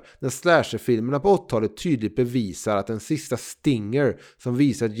varför. När slasherfilmerna på 80-talet tydligt bevisar att den sista stinger som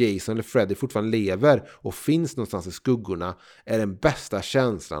visar att Jason eller Freddy fortfarande lever och finns någonstans i skuggorna är den bästa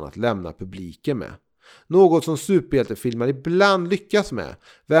känslan att lämna publiken med. Något som superhjältefilmer ibland lyckas med.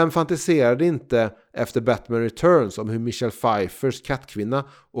 Vem fantiserade inte efter Batman Returns om hur Michelle Pfeiffers kattkvinna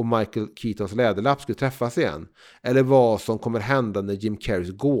och Michael Keatons läderlapp skulle träffas igen? Eller vad som kommer hända när Jim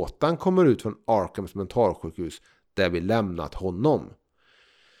Carreys Gåtan kommer ut från Arkhams mentalsjukhus där vi lämnat honom?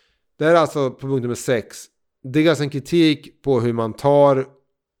 Det är alltså på punkt nummer 6. Det är alltså en kritik på hur man tar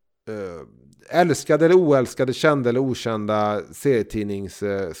älskade eller oälskade, kända eller okända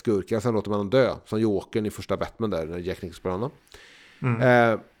serietidningsskurkar, sen låter man dem dö, som Jokern i första Batman där, när Jack Nicholson spelar honom.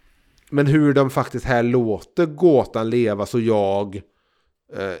 Men hur de faktiskt här låter gåtan leva så jag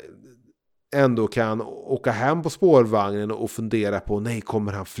ändå kan åka hem på spårvagnen och fundera på, nej,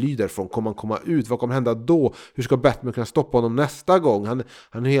 kommer han fly därifrån? Kommer han komma ut? Vad kommer hända då? Hur ska Batman kunna stoppa honom nästa gång?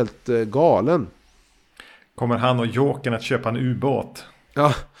 Han är helt galen. Kommer han och Jokern att köpa en ubåt?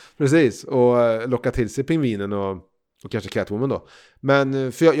 Ja, precis. Och locka till sig pingvinen och kanske Catwoman då.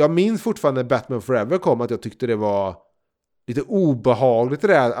 Men för jag minns fortfarande när Batman Forever kom att jag tyckte det var lite obehagligt det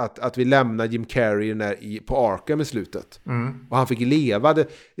där att vi lämnar Jim Carrey på Arkham i slutet. Och han fick leva.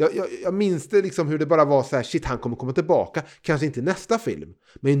 Jag minns det liksom hur det bara var så här, shit, han kommer komma tillbaka. Kanske inte i nästa film.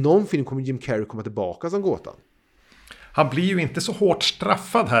 Men i någon film kommer Jim Carrey komma tillbaka som gåtan. Han blir ju inte så hårt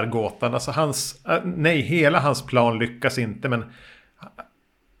straffad här, gåtan. Alltså hela hans plan lyckas inte, men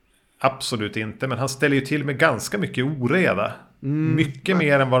absolut inte. Men han ställer ju till med ganska mycket oreda. Mycket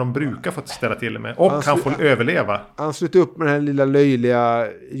mer än vad de brukar få ställa till med. Och han får överleva. Han slutar upp med den här lilla löjliga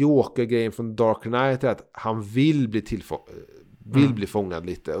Joker-grejen från Dark Knight. Att han vill bli fångad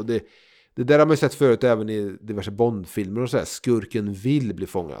lite. Och det där har man ju sett förut även i diverse Bond-filmer och så här. Skurken vill bli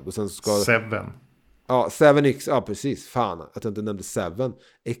fångad. Och sen ska Seven. Ja, 7X, ja precis. Fan, att jag inte nämnde Seven.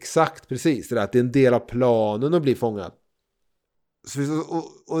 Exakt, precis. Det där, att det är en del av planen att bli fångad.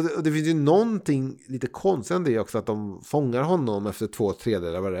 Och det finns ju någonting lite konstigt än det också, att de fångar honom efter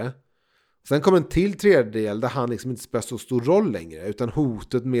 2/3 vad det är. Sen kommer en till 3/3 där han liksom inte spelar så stor roll längre, utan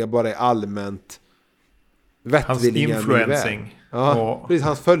hotet mer bara är allmänt vettvilliga. Hans influencing. Ja, precis,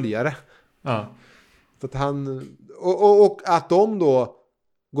 hans följare. Ja. Så att han och att de då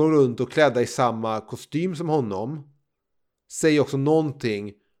går runt och klädda i samma kostym som honom säger också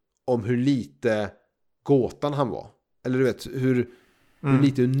någonting om hur lite gåtan han var. Eller du vet, hur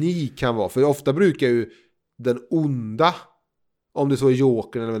lite unik han var. För ofta brukar ju den onda, om det så är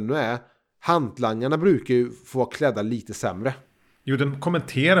Jokern eller vad det nu är, hantlangarna brukar ju få vara klädda lite sämre. Jo, den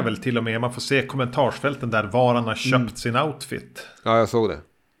kommenterar väl till och med, man får se kommentarsfälten där var han har köpt sin outfit. Ja, jag såg det.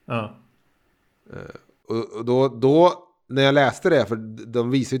 Ja. Och då när jag läste det, för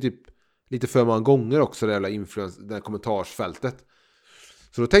de visar ju typ lite för många gånger också det här kommentarsfältet.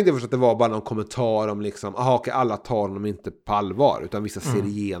 Så då tänkte jag först att det var bara någon kommentar om liksom, alla tar honom inte på allvar, utan vissa ser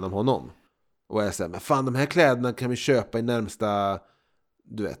igenom honom. Och jag säger, men fan, de här kläderna kan vi köpa i närmsta,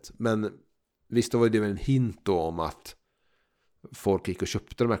 du vet. Men visst, då var det väl en hint då om att folk gick och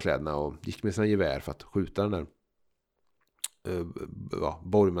köpte de här kläderna och gick med sina gevär för att skjuta den där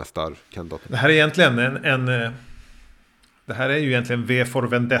borgmästarkandidaten. Det här är egentligen det här är ju egentligen V for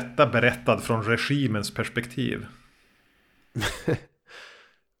Vendetta berättad från regimens perspektiv.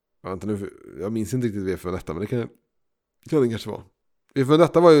 Jag minns inte riktigt V för Vendetta, men det kan det kanske vara. V för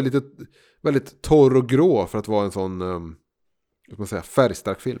Vendetta var ju lite väldigt torr och grå för att vara en sån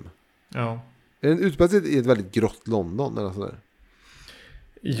färgstark film. Ja. Är den utspelad i ett väldigt grått London eller sådär?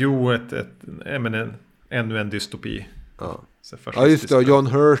 Jo, ännu en dystopi. Ja, just det. John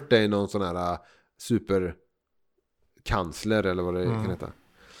Hurt är någon sån här superkansler eller vad det kan heta.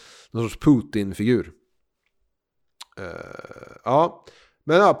 Någon sorts Putin-figur. Ja.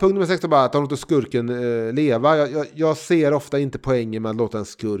 Men punkt nummer 6 är bara att de låter skurken leva. Jag ser ofta inte poängen med att låta en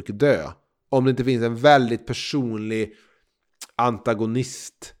skurk dö. Om det inte finns en väldigt personlig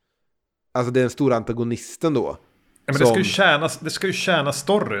antagonist. Alltså det är den stora antagonisten då. Ja, men det ska ju tjäna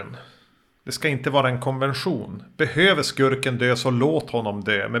storyn. Det ska inte vara en konvention. Behöver skurken dö så låt honom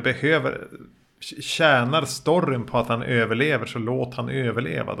dö. Men tjänar storyn på att han överlever så låt han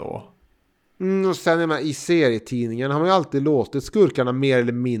överleva då. Och sen i serietidningen har man ju alltid låtit skurkarna mer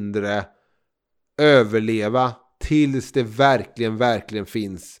eller mindre överleva tills det verkligen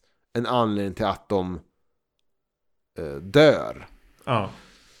finns en anledning till att de dör. Ja.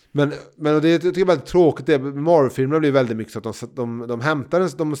 Men det tycker jag är väldigt tråkigt. Marvel-filmerna blir väldigt mycket så att de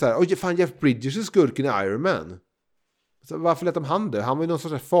hämtar de så här, oj fan, Jeff Bridges är skurken i Iron Man. Så varför lät de han dö? Han var ju någon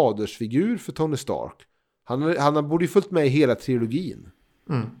sorts fadersfigur för Tony Stark. Han borde ju följt med i hela trilogin.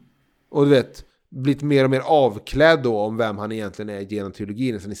 Och du vet, blivit mer och mer avklädd då om vem han egentligen är genom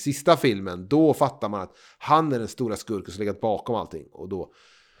trilogin. Sen i sista filmen, då fattar man att han är den stora skurken som legat bakom allting. Och då...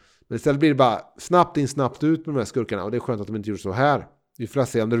 Men istället blir det bara snabbt in, snabbt ut med de här skurkarna. Och det är skönt att de inte gjorde så här. Vi får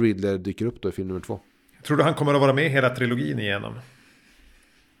se om The Riddler dyker upp då i film nummer 2. Tror du han kommer att vara med hela trilogin igenom?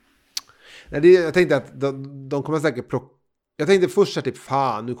 Nej, jag tänkte att de kommer säkert plocka... Jag tänkte först att typ,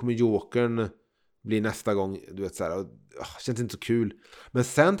 fan, nu kommer Jokern bli nästa gång, du vet så här. Och, känns inte så kul. Men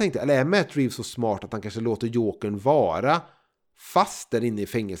sen tänkte jag, eller är Matt Reeves så smart att han kanske låter Jokern vara fast där inne i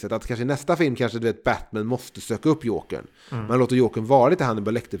fängelset? Att kanske nästa film kanske, du vet, Batman måste söka upp Jokern. Man låter Jokern vara lite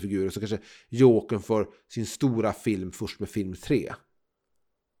Hannibal Lecter-figur, så kanske Jokern får sin stora film först med film 3.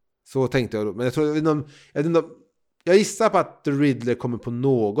 Så tänkte jag då. Men jag tror, jag gissar på att The Riddler kommer på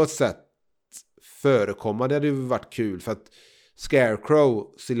något sätt förekomma. Det hade ju varit kul, för att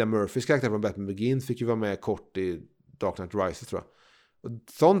Scarecrow, Cillian Murphys karaktär från Batman Begins, fick ju vara med kort i Dark Knight Rises, tror jag. Och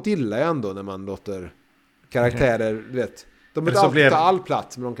sånt gillar jag ändå när man låter karaktärer, du vet, de vill alltid ta all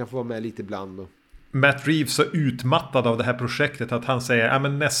plats, men de kan få vara med lite ibland. Och... Matt Reeves så utmattad av det här projektet att han säger,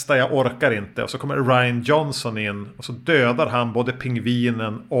 men nästa, jag orkar inte. Och så kommer Ryan Johnson in och så dödar han både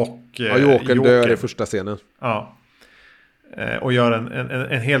pingvinen och Jokern dör i första scenen. Ja. Och gör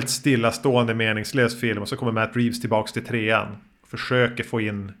en helt stillastående meningslös film. Och så kommer Matt Reeves tillbaks till 3:an. Försöker få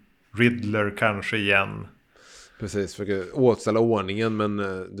in Riddler kanske igen. Precis, försöker återställa ordningen. Men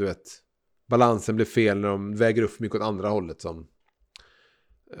du vet, balansen blir fel när de väger upp mycket åt andra hållet. Som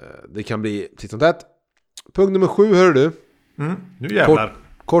det kan bli precis som det. Punkt nummer 7, hör du. Nu jävlar.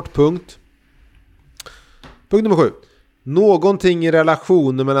 Kort punkt. Punkt nummer 7. Någonting i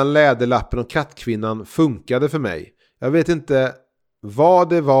relationen mellan Läderlappen och Kattkvinnan funkade för mig. Jag vet inte vad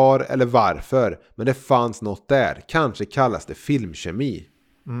det var eller varför, men det fanns något där. Kanske kallas det filmkemi.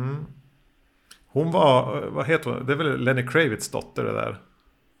 Hon var, vad heter hon? Det är väl Lenny Kravitz dotter det där.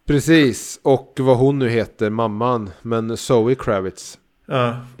 Precis, och vad hon nu heter, mamman, men Zoe Kravitz.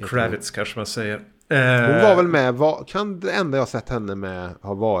 Ja, Kravitz kanske man säger. Hon var väl med, kan det enda jag sett henne med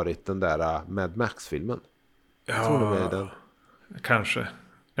ha varit den där Mad Max-filmen? Jag tror det var den. Kanske.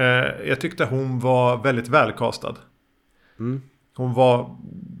 Jag tyckte hon var väldigt välkastad. Hon var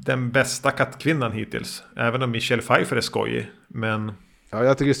den bästa kattkvinnan hittills. Även om Michelle Pfeiffer är skojig. Men... Ja,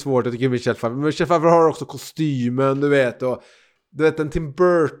 jag tycker det är svårt. Jag tycker Michelle Pfeiffer har också kostymen, du vet. Och du vet, den Tim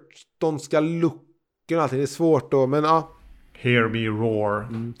Burtonska looken och allting. Det är svårt då, men ja. Hear me roar.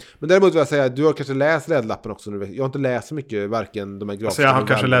 Men däremot vill jag säga att du har kanske läst Läderlappen också. Jag har inte läst så mycket, varken de här grafiska... Alltså jag har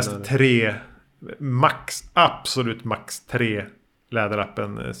kanske läst 3, absolut max 3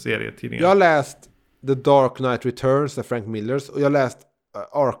 Läderlappen-serietidningar. Jag har läst The Dark Knight Returns av Frank Millers. Och jag har läst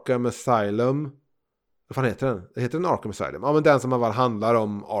Arkham Asylum. Vad fan heter den? Det heter den Arkham Asylum. Ja, men den som handlar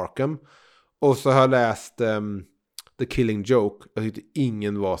om Arkham. Och så har jag läst The Killing Joke. Jag tyckte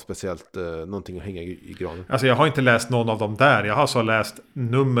ingen var speciellt någonting att hänga i granen. Alltså jag har inte läst någon av dem där. Jag har så läst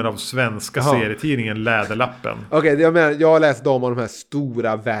nummer av svenska serietidningen Läderlappen. Okej, jag har läst dem av de här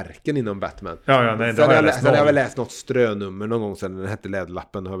stora verken inom Batman. Ja, nej, sen har jag väl läst något strönummer någon gång sedan den hette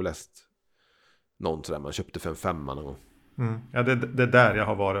Läderlappen. Har jag väl läst någon sådär man köpte för en 5 någon gång. Ja, det är där jag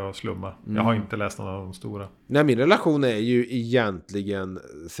har varit och slumma. Jag har inte läst någon av de stora. Nej, min relation är ju egentligen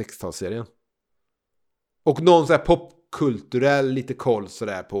 60-talsserien. Och någon så här popkulturell lite koll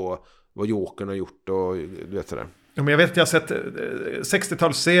sådär på vad Jokern har gjort och du vet sådär. Ja, men jag vet att jag har sett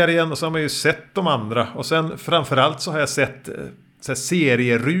 60-talsserien och så har man ju sett de andra. Och sen framförallt så har jag sett så här,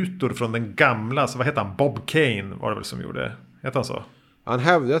 serierutor från den gamla. Så vad heter han? Bob Kane var det väl som gjorde. Heter han så? Han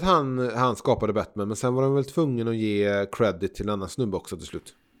hävdade att han skapade Batman, men sen var han väl tvungen att ge credit till en annan snubbe också till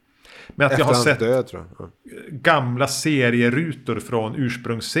slut. Men att jag har sett död, tror jag. Gamla serierutor från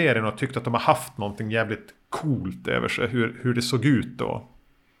ursprungsserien och tyckt att de har haft någonting jävligt coolt över sig. Hur det såg ut då.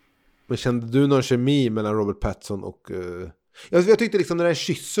 Men kände du någon kemi mellan Robert Pattinson och... Jag tyckte liksom när den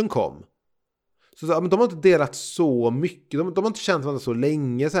kyssen kom. Men de har inte delat så mycket. De har inte känt varandra så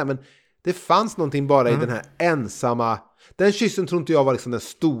länge. Så här, men det fanns någonting bara i den här ensamma... Den kyssen tror inte jag var liksom den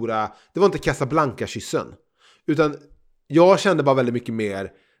stora... Det var inte Casablanca-kyssen. Utan jag kände bara väldigt mycket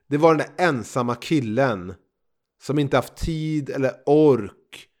mer... Det var den där ensamma killen som inte haft tid eller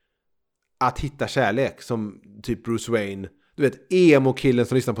ork att hitta kärlek. Som typ Bruce Wayne. Du vet, emo-killen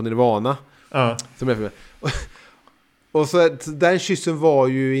som lyssnar på Nirvana. Som är för mig. Och så den kyssen var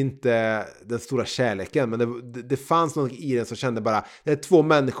ju inte den stora kärleken. Men det fanns något i den som kände bara... Det är 2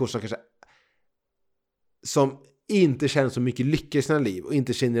 människor som kanske... Som inte känner så mycket lycka i sina liv. Och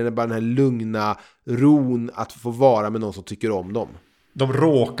inte känner bara den här lugna ron att få vara med någon som tycker om dem. De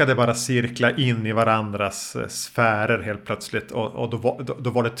råkade bara cirkla in i varandras sfärer helt plötsligt. Och då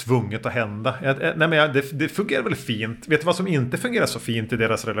var det tvunget att hända. Nej, men det fungerar väl fint. Vet du vad som inte fungerar så fint i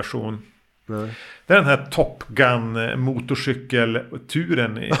deras relation? Nej. Det är den här Top Gun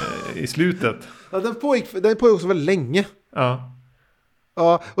motorcykelturen i slutet. Ja, den pågick också väldigt länge. Ja.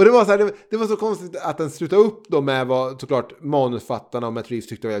 Ja, och det var så här, det var så konstigt att den slutade upp då med vad såklart manusfattarna och Matt Reeves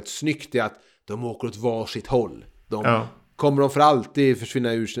tyckte var väldigt snyggt i att de åker åt varsitt håll. Kommer de för alltid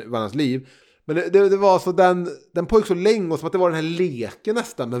försvinna ur varandras liv. Men det var så den pågick så länge och som att det var den här leken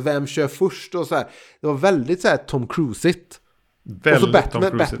nästan med vem kör först och så här. Det var väldigt så här Tom Cruise-igt. Och så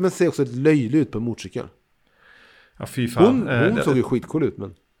Batman ser också ett löjligt ut på motorcykeln. Ja, fy fan. Hon såg ju skitcool ut,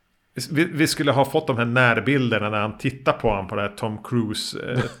 men vi skulle ha fått de här närbilderna när han tittar på honom på det här Tom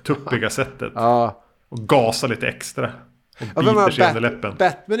Cruise tuppiga sättet. Ja. Och gasar lite extra. Och biter sig under läppen.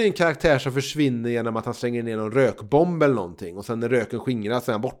 Batman är en karaktär som försvinner genom att han slänger ner någon rökbomb eller någonting. Och sen när röken skingras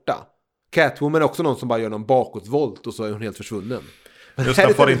så är han borta. Catwoman är också någon som bara gör någon bakåtvolt och så är hon helt försvunnen. Just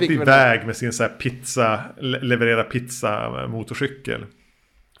han får inte iväg med sin så här leverera pizza motorcykel.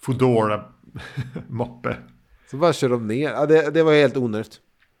 Foodora moppe. Så bara kör de ner. Ja, det var helt onödigt.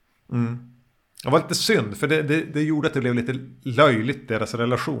 Mm. Det var lite synd, för det gjorde att det blev lite löjligt, deras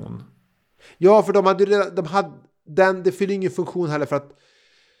relation. Ja, för det fyllde ingen funktion heller för att...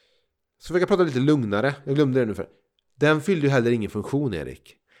 Så vi kan prata lite lugnare. Jag glömde det nu för. Den fyllde ju heller ingen funktion,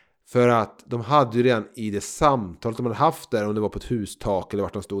 Erik. För att de hade ju redan i det samtalet de hade haft där, om det var på ett hustak eller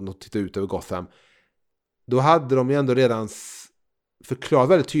vart de stod och tittade ut över Gotham. Då hade de ju ändå redan förklarat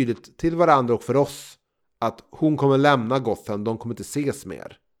väldigt tydligt till varandra och för oss att hon kommer lämna Gotham, de kommer inte ses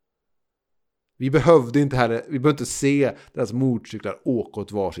mer. Vi behövde inte se deras motorcyklar åka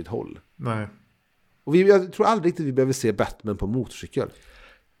åt varsitt håll. Nej. Och jag tror aldrig att vi behöver se Batman på motorcykel.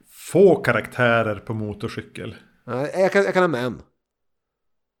 Få karaktärer på motorcykel. Jag kan nämna en.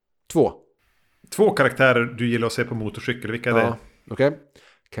 2 karaktärer du gillar att se på motorcykel. Vilka är det? Okej.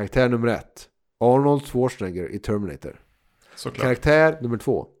 Karaktär nummer 1. Arnold Schwarzenegger i Terminator. Såklart. Karaktär nummer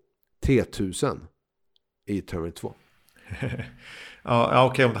 2. T-1000 i Terminator 2. Ja,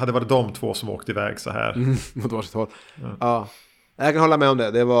 okej, om det hade varit de 2 som åkte iväg så här. Mot varsitt håll. Ja. Jag kan hålla med om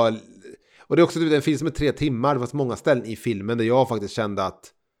det. Det var... Och det är också en film som är 3 timmar. Det fanns många ställen i filmen där jag faktiskt kände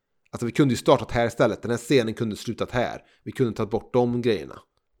att alltså, vi kunde ju startat här istället. Den här scenen kunde slutat här. Vi kunde tagit bort de grejerna.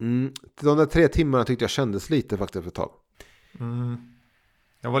 De där 3 timmarna tyckte jag kändes lite faktiskt för ett tag.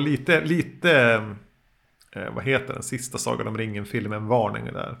 Jag var lite vad heter den sista Sagan om ringen-filmen, varning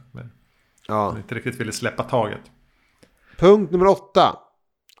där. Jag inte riktigt ville släppa taget. Punkt nummer 8.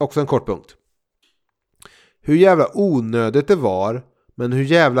 Också en kort punkt. Hur jävla onödigt det var, men hur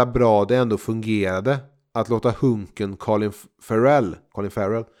jävla bra det ändå fungerade att låta hunken Colin Farrell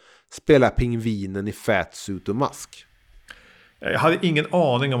spela pingvinen i fatsuit och mask. Jag hade ingen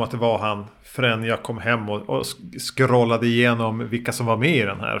aning om att det var han förrän jag kom hem och scrollade igenom vilka som var med i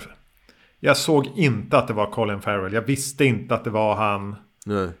den här. Jag såg inte att det var Colin Farrell. Jag visste inte att det var han.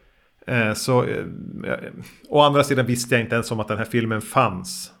 Nej. Å andra sidan visste jag inte ens om att den här filmen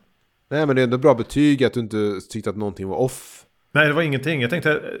fanns. Nej, men det är ändå bra betyg att du inte tyckte att någonting var off. Nej, det var ingenting. Jag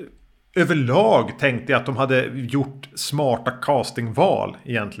tänkte... Överlag tänkte jag att de hade gjort smarta castingval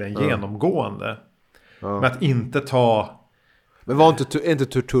egentligen genomgående. Med att inte ta... Men var inte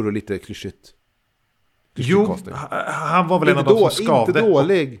Turturro lite klyschigt? Jo, han var väl en av de som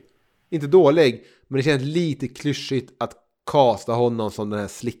skavde. Inte dålig, men det känns lite klyschigt att casta honom som den här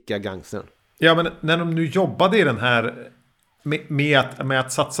slicka gangstern. Ja, men när de nu jobbade i den här med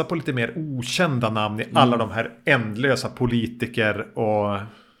att satsa på lite mer okända namn i alla de här ändlösa politiker och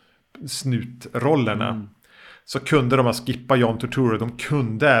snutrollerna, så kunde de ha skippat John Turturro. De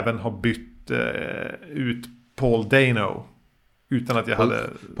kunde även ha bytt ut Paul Dano. Utan att jag hade...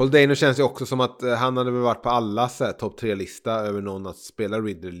 Paul Dano känns ju också som att han hade väl varit på alla topp 3-lista över någon att spela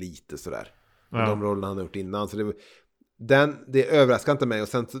Riddler lite sådär. Ja. De rollerna han har gjort innan. Så det överraskar inte mig.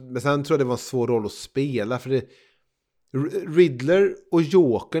 Men sen tror jag det var en svår roll att spela. För Riddler och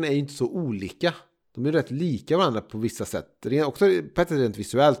Jokern är ju inte så olika. De är rätt lika varandra på vissa sätt. Det är också på ett sätt rent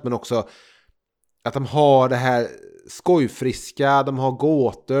visuellt, men också att de har det här skojfriska, de har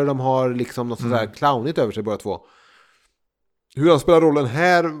gåtor, de har liksom något sådär clownigt över sig båda två. Hur han spelar rollen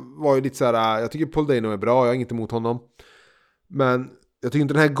här var ju lite så här. Jag tycker Paul Dano är bra, jag har inget emot honom. Men jag tycker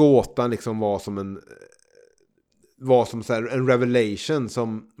inte den här gåtan liksom var som så här en revelation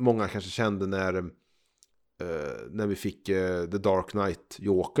som många kanske kände när vi fick The Dark Knight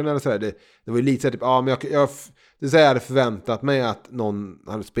Jokern eller så här. Det var ju lite så här, typ, men jag hade förväntat mig att någon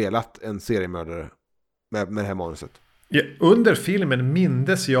hade spelat en seriemördare med det här manuset. Ja, under filmen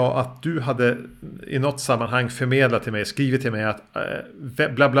mindes jag att du hade i något sammanhang förmedlat till mig, skrivit till mig att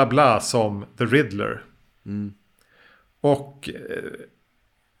bla bla bla som The Riddler. Och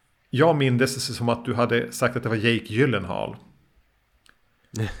jag mindes det som att du hade sagt att det var Jake Gyllenhaal.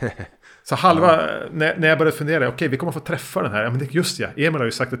 Så när jag började fundera, okej, vi kommer få träffa den här. Ja, men just ja, Emil har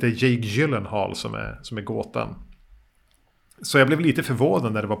ju sagt att det är Jake Gyllenhaal som är gåtan. Så jag blev lite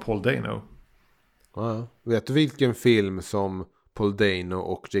förvånad när det var Paul Dano. Ja. Vet du vilken film som Paul Dano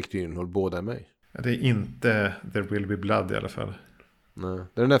och Jake Gyllenhaal båda är med? Ja, det är inte There Will Be Blood i alla fall. Nej,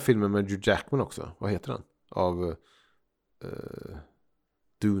 det är den där filmen med Hugh Jackman också. Vad heter den? Av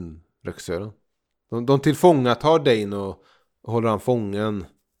Dune-regissören. De tillfångatar Dano och håller han fången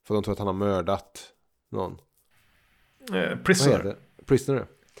för de tror att han har mördat någon. Prisoner. Prisoner.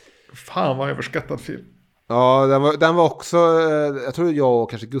 Fan vad överskattad film. Ja, den var också, jag tror jag och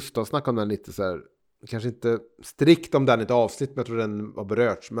kanske Gustav snackade om den lite så här, kanske inte strikt om den i ett avsnitt, men jag tror den var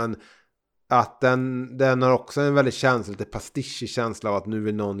berörts, men att den har också en väldigt känsla, lite pastischig känsla av att nu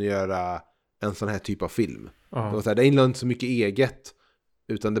vill någon göra en sån här typ av film. Det är inte så mycket eget,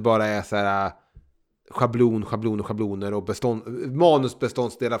 utan det bara är så här schabloner och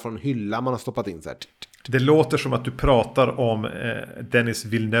manusbeståndsdelar från hylla man har stoppat in så här. Det låter som att du pratar om Denis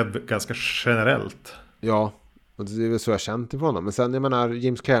Villeneuve ganska generellt. Ja, och det är väl så jag känt ifrån honom. Men sen, jag menar,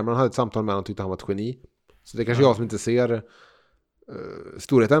 James Cameron hade ett samtal med honom och tyckte han var ett geni. Så det är kanske jag som inte ser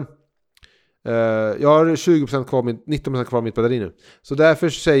storheten. Jag har 19% kvar mitt batteri nu. Så därför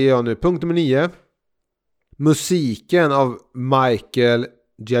säger jag nu, punkt nummer 9. Musiken av Michael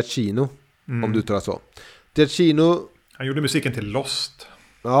Giacchino. Om du uttalar så. Giacchino. Han gjorde musiken till Lost.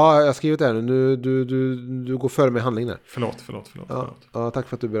 Ja, jag har skrivit det här nu. Du går före med handling där. Förlåt. Ja, tack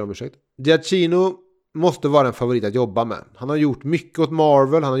för att du ber om ursäkt. Giacchino måste vara en favorit att jobba med. Han har gjort mycket åt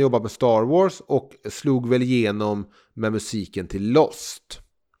Marvel. Han har jobbat med Star Wars och slog väl igenom med musiken till Lost.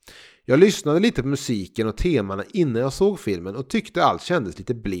 Jag lyssnade lite på musiken och temana innan jag såg filmen och tyckte allt kändes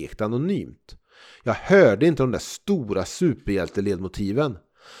lite blekt anonymt. Jag hörde inte de där stora superhjälteledmotiven.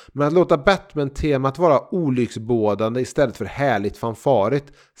 Men att låta Batman-temat vara olycksbådande istället för härligt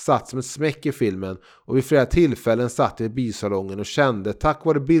fanfarigt satt som ett smäck i filmen, och vid flera tillfällen satt jag i bilsalongen och kände tack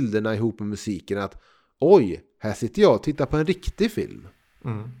vare bilderna ihop med musiken att oj, här sitter jag och tittar på en riktig film.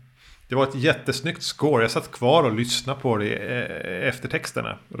 Det var ett jättesnyggt score. Jag satt kvar och lyssnade på det efter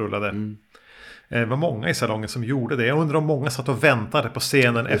texterna rullade. Det var många i salongen som gjorde det. Jag undrar om många satt och väntade på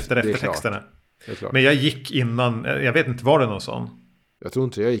scenen efter eftertexterna. Men jag gick innan, jag vet inte, var det någon sån? Jag tror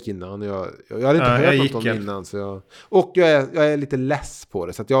inte jag gick innan. Jag hade inte hört något om innan. Och jag är lite less på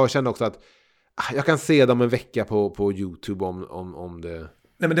det. Så att jag kände också att jag kan se dem en vecka på YouTube om det.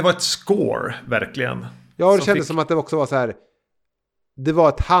 Nej, men det var ett score, verkligen. Ja, det kändes som att det också var så här. Det var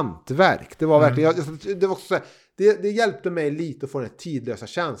ett hantverk. Det var verkligen. Det var också så här, det hjälpte mig lite att få den här tidlösa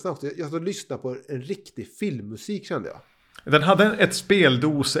känslan också. Jag stod och lyssnade på en riktig filmmusik, kände jag. Den hade ett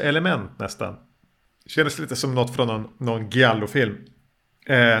speldos-element nästan. Kändes lite som något från någon Giallo-film.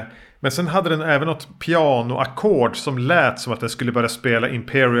 Men sen hade den även något pianoackord som lät som att den skulle börja spela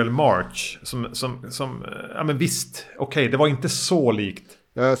Imperial March. Ja men visst, okej, det var inte så likt.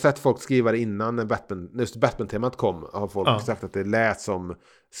 Jag har sett folk skriva det innan när Batman-temat kom. Har folk sagt att det lät som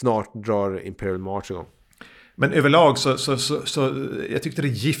snart drar Imperial March igång. Men överlag så jag tyckte det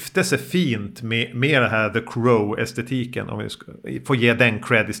gifte sig fint med den här The Crow-estetiken. Om vi får ge den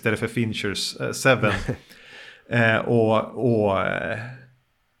cred istället för Finchers Seven. Och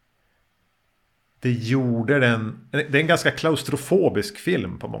det gjorde den. Det är en ganska klaustrofobisk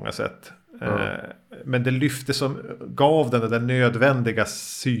film på många sätt. Men det lyfte som gav den nödvändiga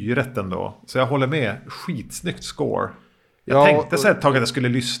syret ändå. Så jag håller med. Skitsnyggt score. Jag tänkte så ett tag att jag skulle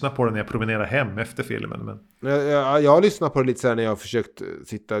lyssna på den när jag promenerade hem efter filmen. Men... Jag har lyssnat på det lite så här när jag har försökt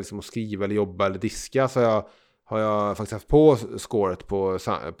sitta liksom och skriva eller jobba eller diska. Så har jag faktiskt haft på scoret på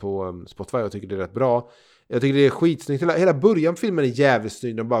Spotify. Jag tycker det är rätt bra. Jag tycker det är skitsnyggt. Hela början på filmen är jävligt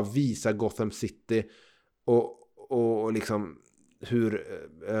snygg. De bara visar Gotham City. Och liksom hur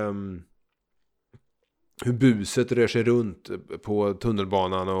buset rör sig runt på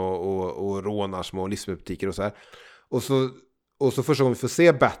tunnelbanan och rånar små livsmedelsbutiker och så här. Och så första gången vi får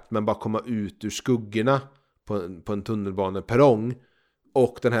se Batman bara komma ut ur skuggorna på en tunnelbaneperrong.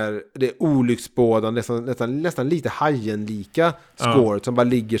 Och det är olycksbådande, nästan lite hajenlika scoret som bara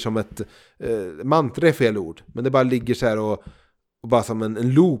ligger som ett mantra är fel ord. Men det bara ligger så här och bara som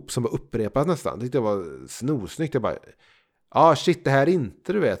en loop som bara upprepas nästan. Det tyckte jag var snorsnyggt. Jag bara, shit, det här är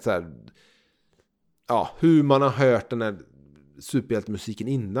inte, du vet, så här. Ja, hur man har hört den här superhjältemusiken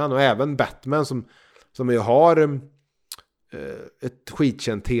innan. Och även Batman som ju har ett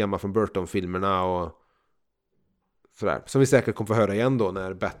skitkänt tema från Burton-filmerna och sådär. Som vi säkert kommer få höra igen då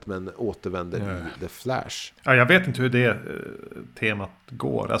när Batman återvänder i The Flash. Ja, jag vet inte hur det temat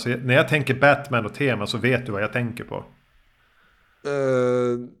går. Alltså, när jag tänker Batman och tema så vet du vad jag tänker på.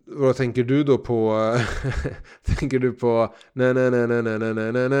 Vad tänker du då på? Tänker du på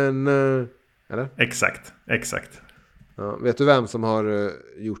eller? Exakt. Ja, vet du vem som har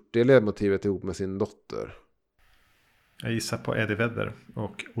gjort det ledmotivet ihop med sin dotter? Jag gissar på Eddie Vedder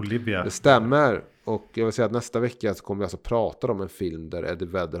och Olivia. Det stämmer. Och jag vill säga att nästa vecka så kommer vi alltså prata om en film där Eddie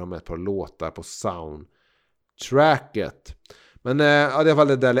Vedder har med ett par låtar på soundtracket. Men ja, det är i alla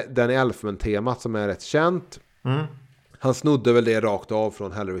fall det Danny Elfman-temat som är rätt känt. Han snodde väl det rakt av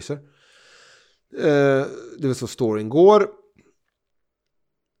från Hellraiser. Det är så storyn går.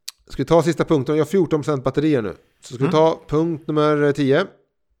 Ska vi ta sista punkten? Jag har 14% batterier nu. Så ska vi ta punkt nummer 10.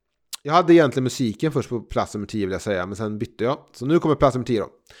 Jag hade egentligen musiken först på plats nummer 10 vill jag säga. Men sen bytte jag. Så nu kommer plats nummer 10 då.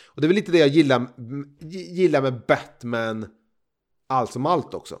 Och det är väl lite det jag gillar med Batman. Allt som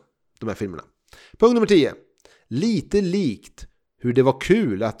allt också. De här filmerna. Punkt nummer 10. Lite likt hur det var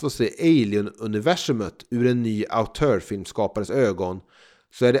kul att få se Alien-universumet ur en ny autörfilmskapares ögon.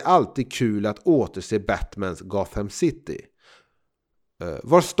 Så är det alltid kul att återse Batmans Gotham City.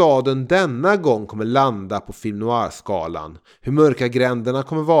 Var staden denna gång kommer landa på film noir-skalan, hur mörka gränderna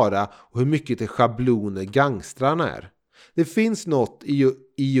kommer vara och hur mycket till schabloner gangstrarna är. Det finns något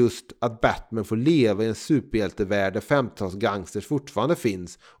i just att Batman får leva i en superhjältevärld där 50-tals gangsters fortfarande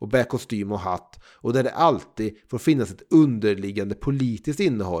finns och bär kostym och hatt och där det alltid får finnas ett underliggande politiskt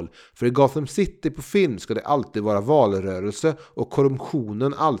innehåll. För i Gotham City på film ska det alltid vara valrörelse och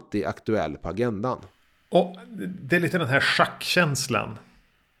korruptionen alltid aktuell på agendan. Och det är lite den här schackkänslan.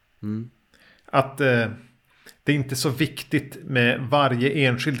 Att det är inte så viktigt med varje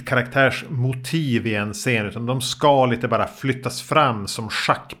enskild karaktärs motiv i en scen. Utan de ska lite bara flyttas fram som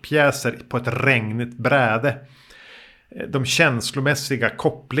schackpjäser på ett regnigt bräde. De känslomässiga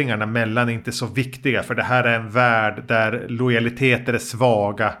kopplingarna mellan är inte så viktiga. För det här är en värld där lojaliteter är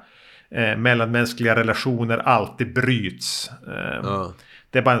svaga. Mellanmänskliga relationer alltid bryts.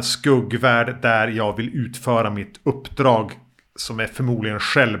 Det är bara en skuggvärld där jag vill utföra mitt uppdrag som är förmodligen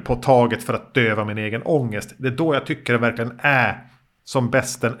självpåtaget för att döva min egen ångest. Det är då jag tycker det verkligen är som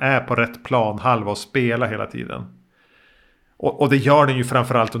bäst den är på rätt plan halva och spela hela tiden. Och det gör den ju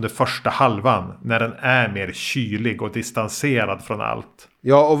framförallt under första halvan när den är mer kylig och distanserad från allt.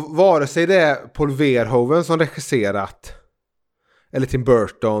 Ja, och vare sig det är Paul Verhoeven som regisserat eller Tim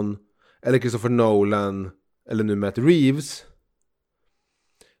Burton eller Christopher Nolan eller nu Matt Reeves,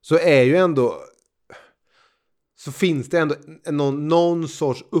 så är ju ändå, så finns det ändå någon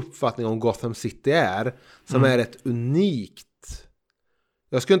sorts uppfattning om Gotham City är som är rätt unikt.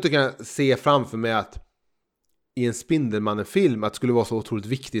 Jag skulle inte kunna se framför mig att i en Spindelmannen-film att det skulle vara så otroligt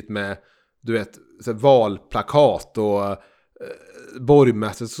viktigt med, du vet, så valplakat och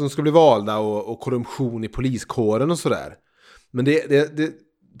borgmästare som ska bli valda och korruption i poliskåren och sådär. Men det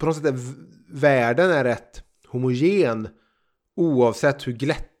på något sätt är världen är rätt homogen oavsett hur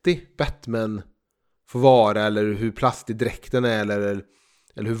glättig Batman får vara eller hur plastig dräkten är eller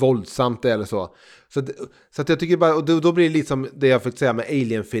hur våldsamt det är eller så. Så att jag tycker bara, och då blir det lite som det jag fick säga med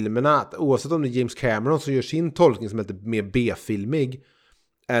Alien-filmerna, att oavsett om det är James Cameron som gör sin tolkning som är lite mer B-filmig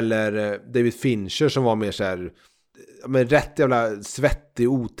eller David Fincher som var mer så här med rätt jävla svettig,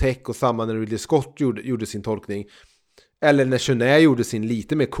 otäck, och samma när Ridley Scott gjorde sin tolkning, eller när Chenet gjorde sin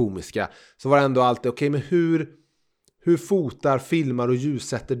lite mer komiska, så var det ändå alltid okej, men hur fotar, filmar och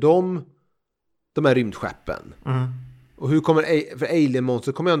ljussätter de här rymdskeppen? Och hur kommer, för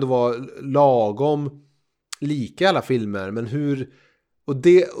Alien-monster kommer ändå vara lagom lika i alla filmer, men hur, och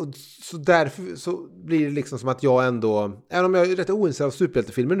så därför så blir det liksom som att jag ändå, även om jag är rätt ointresserad av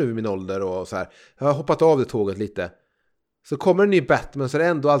superhjältefilmer nu i min ålder och så här, jag har hoppat av det tåget lite, så kommer en ny Batman, så är det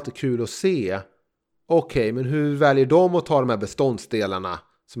ändå alltid kul att se, okej, men hur väljer de att ta de här beståndsdelarna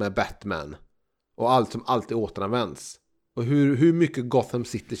som är Batman och allt som alltid återanvänds, och hur mycket Gotham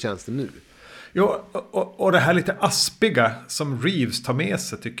City känns det nu? Ja, och det här lite aspiga som Reeves tar med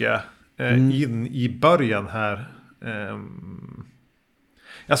sig tycker jag in i början här.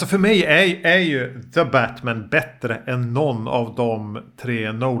 Alltså för mig är ju The Batman bättre än någon av de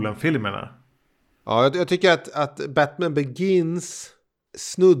 3 Nolan-filmerna. Ja, jag tycker att Batman Begins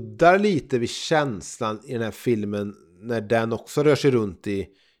snuddar lite vid känslan i den här filmen när den också rör sig runt i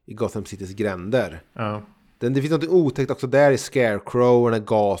Gotham Citys gränder. Ja. Det finns något otäckt också där i Scarecrow och den här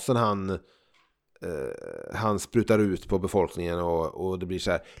gasen han sprutar ut på befolkningen och det blir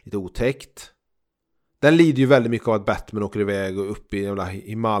så här lite otäckt. Den lider ju väldigt mycket av att Batman åker iväg och upp i jävla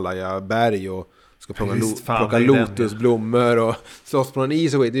Himalaya-berg och ska plocka lotusblommor och slåss på någon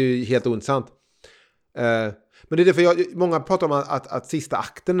is och skit. Det är ju helt ointressant. Men det är därför många pratar om att sista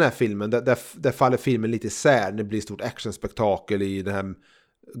akten i den här filmen, där faller filmen lite isär. Det blir stort actionspektakel i den här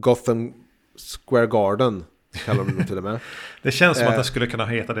Gotham Square Garden, kallar de det till och med. Det känns som att det skulle kunna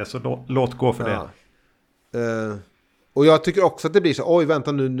heta det, så låt gå för det. Och jag tycker också att det blir så, oj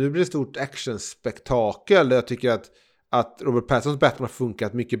vänta nu blir det stort actionspektakel. Jag tycker att Robert Pattinsons Batman har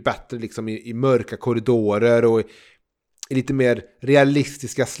funkat mycket bättre liksom i mörka korridorer och i lite mer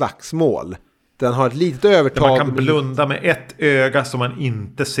realistiska slagsmål. Den har ett litet övertag. Man kan blunda med ett öga så man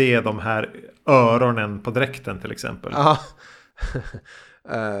inte ser de här öronen på dräkten till exempel.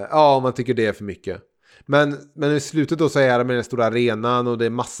 Ja, om man tycker det är för mycket. Men i slutet då så är det med den stora arenan och det är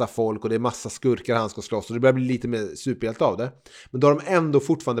massa folk och det är massa skurkar han ska slåss och det börjar bli lite mer superhjälte av det. Men då har de ändå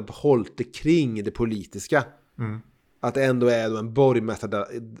fortfarande behållit det kring det politiska. Att det ändå är då en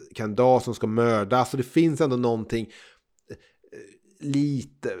borgmästarkandidat som ska mördas. Så det finns ändå någonting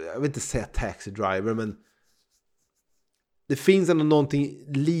lite, jag vill inte säga Taxi Driver, men det finns ändå någonting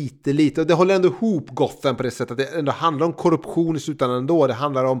lite och det håller ändå ihop Gotham på det sättet att det ändå handlar om korruption i slutändan ändå. Det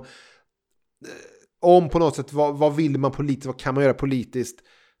handlar om på något sätt vad vill man politiskt, vad kan man göra politiskt,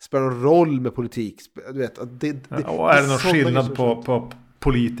 spelar någon roll med politik, du vet, och är det någon skillnad på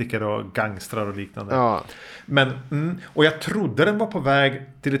politiker och gangstrar och liknande. Ja. Men, och jag trodde den var på väg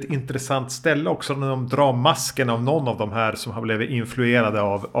till ett intressant ställe också när de drar masken av någon av de här som har blivit influerade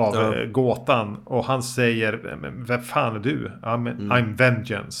av gåtan. Och han säger, vem fan är du? I'm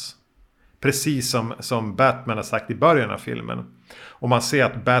vengeance. Precis som Batman har sagt i början av filmen. Och man ser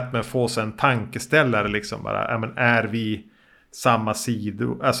att Batman får sig en tankeställare liksom bara, är vi samma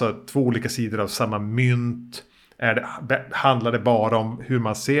sidor, alltså två olika sidor av samma mynt? Handlar det bara om hur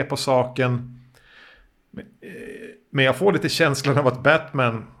man ser på saken? Men jag får lite känslan av att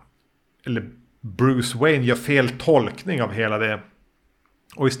Batman eller Bruce Wayne gör fel tolkning av hela det.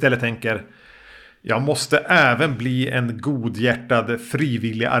 Och istället tänker, jag måste även bli en godhjärtad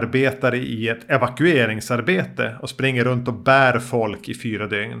frivillig arbetare i ett evakueringsarbete och springer runt och bär folk i 4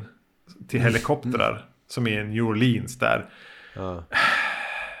 dygn till helikoptrar som är i New Orleans där.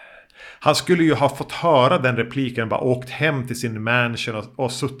 Han skulle ju ha fått höra den repliken, bara åkt hem till sin mansion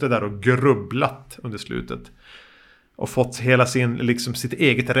och suttit där och grubblat under slutet. Och fått hela sitt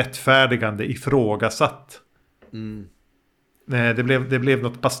eget rättfärdigande ifrågasatt. Det blev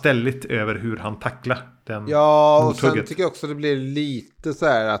något pastelligt över hur han tacklade den. Ja, och sen tycker jag också det blir lite så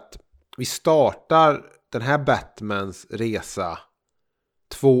här att vi startar den här Batmans resa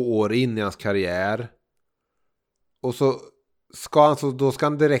 2 år in i hans karriär. Och så ska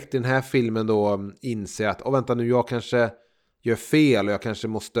han direkt i den här filmen då inse att vänta nu, jag kanske gör fel och jag kanske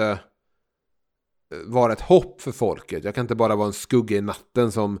måste vara ett hopp för folket. Jag kan inte bara vara en skugga i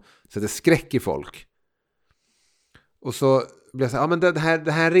natten som sätter skräck i folk. Och så blir jag så här, men den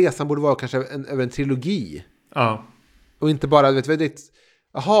här resan borde vara kanske över en trilogi. Ja. Och inte bara, så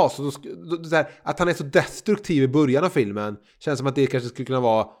att han är så destruktiv i början av filmen känns som att det kanske skulle kunna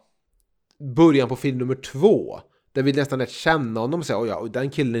vara början på film nummer 2. Där vi nästan lärt känna honom och säga, den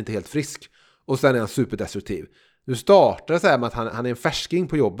killen är inte helt frisk. Och sen är han superdestruktiv. Nu startar det så här med att han är en färsking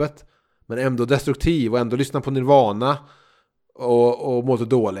på jobbet. Men ändå destruktiv och ändå lyssnar på Nirvana. Och mår så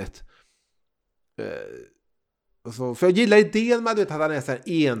dåligt. För jag gillar idén med att han är så här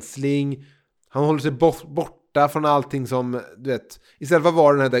ensling. Han håller sig borta från allting som, du vet. Istället för att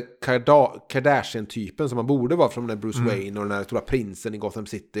vara den här Kardashian-typen som man borde vara från den här Bruce Wayne och den här stora prinsen i Gotham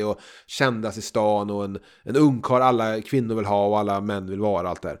City och kändas i stan och en ungkarl alla kvinnor vill ha och alla män vill vara,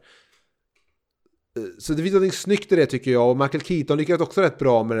 allt där. Så det finns något snyggt i det tycker jag, och Michael Keaton lyckades också rätt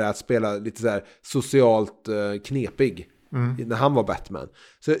bra med det att spela lite så här socialt knepig när han var Batman.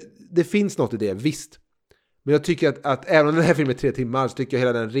 Så det finns något i det, visst. Men jag tycker att även om den här filmen är 3 timmar så tycker jag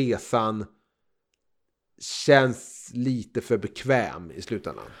hela den resan känns lite för bekväm i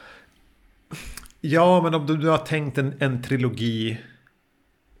slutändan. Ja, men om du har tänkt en trilogi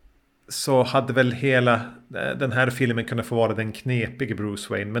så hade väl hela den här filmen kunnat få vara den knepige Bruce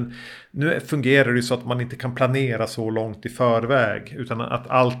Wayne. Men nu fungerar det så att man inte kan planera så långt i förväg. Utan att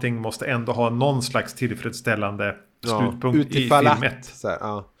allting måste ändå ha någon slags tillfredsställande slutpunkt i film 1.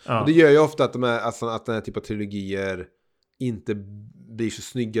 Och det gör ju ofta att att den här typen av trilogier inte blir så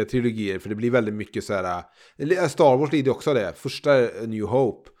snygga trilogier. För det blir väldigt mycket så här. Star Wars lider också det. Första New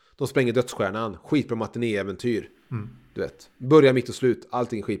Hope. De spränger dödsstjärnan. Skitbra matinéäventyr. Du vet. Börjar, mitt och slut.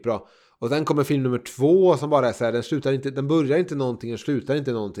 Allting är skitbra. Och sen kommer film nummer 2 som bara är så här. Den börjar inte någonting. Den slutar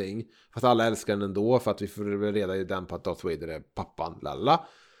inte någonting. Fast alla älskar den ändå. För att vi får reda i den på att Darth Vader är pappan. Lalla.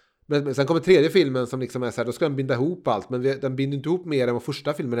 Men sen kommer 3:e filmen som liksom är så här. Då ska den binda ihop allt. Men den binder inte ihop mer än vad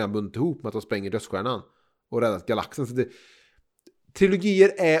första filmen redan bundit ihop. Med att de spränger dödsstjärnan. Och räddat galaxen. Så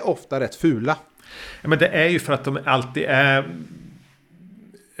trilogier är ofta rätt fula. Ja, men det är ju för att de alltid är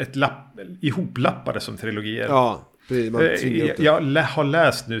ihoplappade som trilogier. Ja, jag har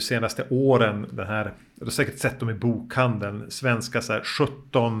läst nu senaste åren den här, du har säkert sett dem i bokhandeln, svenska så här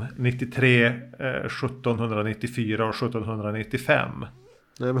 1793, 1794 och 1795.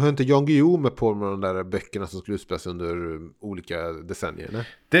 Nej, men hör inte Jan Guillou med på de där böckerna som skulle utspelas under olika decennier? Nej?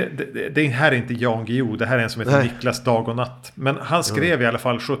 Det här är inte Jan Guillou, det här är en som heter Niklas Dag och Natt. Men han skrev i alla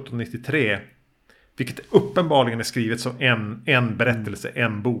fall 1793, vilket uppenbarligen är skrivet som en berättelse,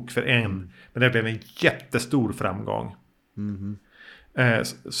 en bok för en. Men det blev en jättestor framgång.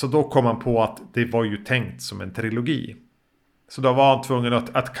 Så då kom han på att det var ju tänkt som en trilogi. Så då var han tvungen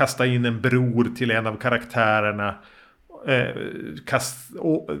att kasta in en bror till en av karaktärerna.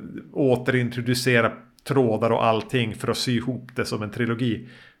 Återintroducera trådar och allting för att sy ihop det som en trilogi.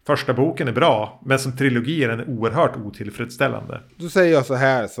 Första boken är bra, men som trilogi är den oerhört otillfredsställande. Då säger jag så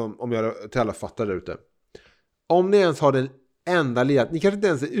här, som om jag till alla fattar där ute. Om ni ens har den enda lilla, ni kanske inte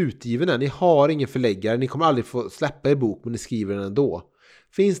ens är utgivna, ni har ingen förläggare, ni kommer aldrig få släppa er bok, men ni skriver den ändå.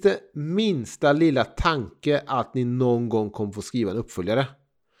 Finns det minsta lilla tanke att ni någon gång kommer få skriva en uppföljare?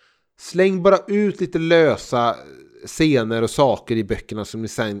 Släng bara ut lite lösa scener och saker i böckerna som ni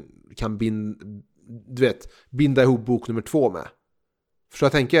sen kan binda ihop bok nummer 2 med. För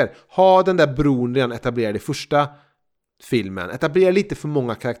jag tänker, ha den där bron redan etablerad i första filmen. Etablera lite för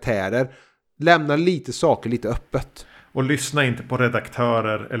många karaktärer. Lämna lite saker lite öppet. Och lyssna inte på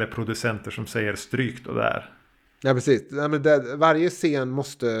redaktörer eller producenter som säger stryk då där. Ja, precis. Ja, men varje scen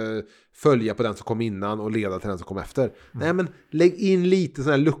måste följa på den som kom innan och leda till den som kom efter. Nej, men lägg in lite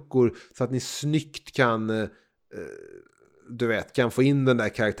sådana här luckor så att ni snyggt kan kan få in den där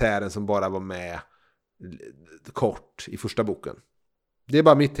karaktären som bara var med kort i första boken. Det är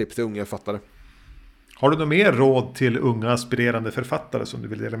bara mitt tips till unga författare. Har du något mer råd till unga aspirerande författare som du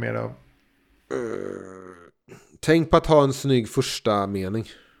vill dela med dig av? Tänk på att ha en snygg första mening.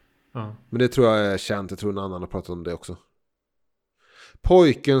 Ja. Men det tror jag är känt. Jag tror någon annan har pratat om det också.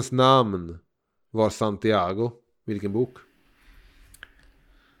 Pojkens namn var Santiago. Vilken bok?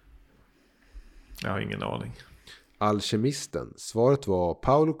 Jag har ingen aning. Alkemisten. Svaret var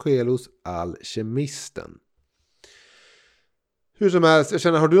Paulo Coelhos Alkemisten. Hur som helst, jag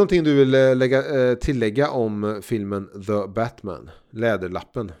känner, har du någonting du vill tillägga om filmen The Batman?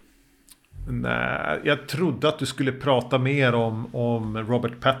 Läderlappen. Nej, jag trodde att du skulle prata mer om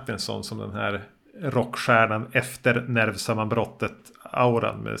Robert Pattinson som den här rockstjärnan efter nervsammanbrottet,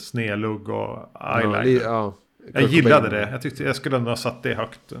 auran med snedlugg och eyeliner. Jag gillade det. Jag tyckte jag skulle nog ha satt det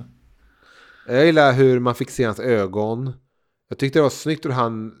högt. Jag gillar hur man fick se hans ögon. Jag tyckte det var snyggt hur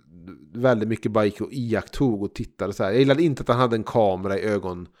han väldigt mycket bara gick och iakttog och tittade så här. Jag gillade inte att han hade en kamera i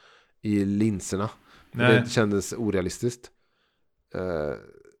ögon i linserna. Det kändes orealistiskt.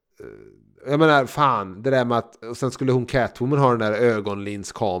 Jag menar, fan, det där med att och sen skulle hon Catwoman ha den där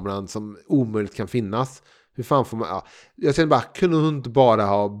ögonlinskameran som omöjligt kan finnas. Hur fan får man... Ja. Jag känner bara, kunde hon inte bara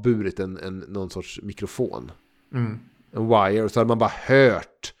ha burit någon sorts mikrofon? En wire, och så hade man bara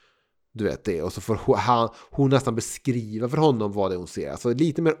hört, du vet det, och så får hon nästan beskriva för honom vad det är hon ser. Alltså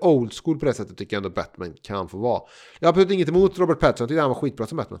lite mer old school på det sättet tycker jag ändå Batman kan få vara. Jag har absolut inget emot Robert Pattinson, jag tyckte han var skitbra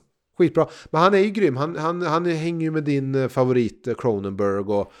som Batman. Skitbra, men han är ju grym. Han hänger ju med din favorit Cronenberg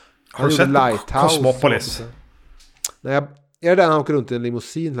och har du sett Lighthouse? Cosmopolis? Nej, är det den han åker runt i en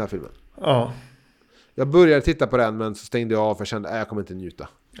limousin i den här filmen? Ja. Jag började titta på den, men så stängde jag av för jag kände jag kommer inte njuta.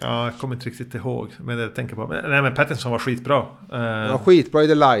 Ja, jag kommer inte riktigt ihåg. Men det jag tänker på. Men Pattinson var skitbra. Ja, skitbra i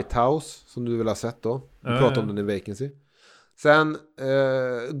The Lighthouse, som du väl har sett då. Vi pratade om den i Vacancy. Sen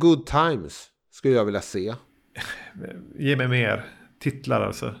Good Times skulle jag vilja se. Ge mig mer titlar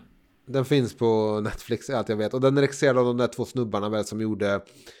alltså. Den finns på Netflix, allt jag vet. Och den är regisserad av de där 2 snubbarna väl, som gjorde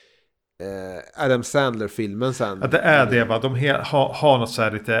Adam Sandler-filmen sen. Ja, det är det, va? De har något så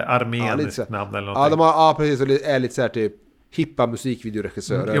här lite armeniskt namn eller någonting. Ja, precis. Och det är lite så här typ hippa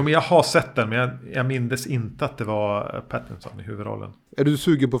musikvideoregissörer. Jo, men jag har sett den, men jag mindes inte att det var Pattinson i huvudrollen. Är du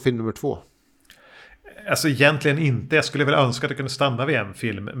sugen på film nummer 2? Alltså egentligen inte. Jag skulle väl önska att det kunde stanna vid en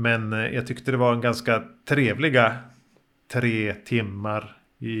film. Men jag tyckte det var en ganska trevliga 3 timmar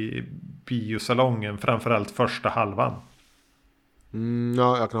i biosalongen. Framförallt första halvan.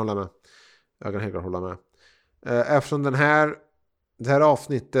 Ja, jag kan hålla med. Jag kan helt klart hålla med. Eftersom det här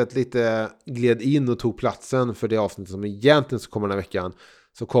avsnittet lite gled in och tog platsen för det avsnittet som egentligen ska komma den här veckan,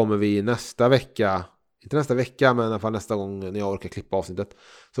 så kommer vi nästa vecka, inte nästa vecka, men i alla fall nästa gång när jag orkar klippa avsnittet,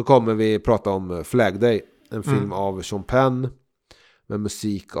 så kommer vi prata om Flag Day, en film av Sean Penn med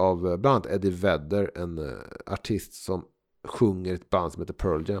musik av bland annat Eddie Vedder, en artist som sjunger ett band som heter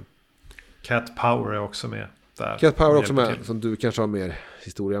Pearl Jam. Cat Power är också med där. Cat Power är också med, som du kanske har mer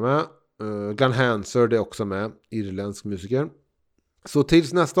historia med. Gun Hansard är också med, irländsk musiker. Så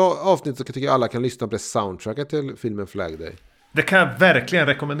tills nästa avsnitt så tycker jag alla kan lyssna på det soundtracket till filmen Flag Day. Det kan jag verkligen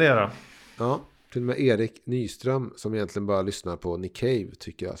rekommendera. Ja, till och med Erik Nyström som egentligen bara lyssnar på Nick Cave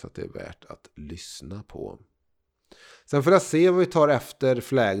tycker jag så att det är värt att lyssna på. Sen får jag se vad vi tar efter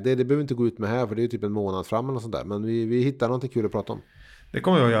Flag Day. Det behöver vi inte gå ut med här för det är typ en månad fram eller sånt där. Men vi hittar någonting kul att prata om. Det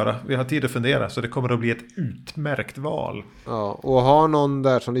kommer vi att göra. Vi har tid att fundera så det kommer att bli ett utmärkt val. Ja, och har någon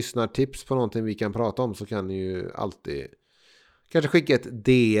där som lyssnar tips på någonting vi kan prata om så kan ni ju alltid kanske skicka ett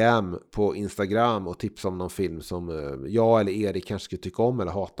DM på Instagram och tipsa om någon film som jag eller Erik kanske skulle tycka om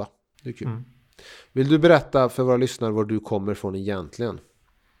eller hata. Det är kul. Vill du berätta för våra lyssnare var du kommer från egentligen?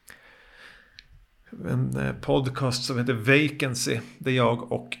 En podcast som heter Vacancy där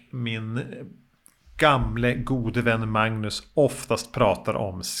jag och min gamle gode vän Magnus oftast pratar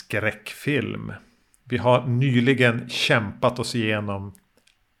om skräckfilm. Vi har nyligen kämpat oss igenom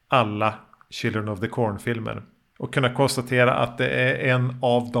alla Children of the Corn-filmer och kunnat konstatera att det är en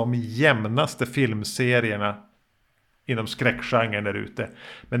av de jämnaste filmserierna inom skräckgenren där ute.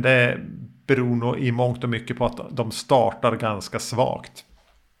 Men det beror nog i mångt och mycket på att de startar ganska svagt.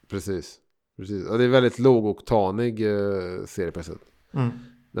 Precis. Och det är väldigt lågoktanig serie på ett sätt.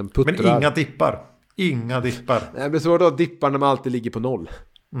 Den puttrar. Men inga dippar. Nej, det blir svårt att dippa när man alltid ligger på 0.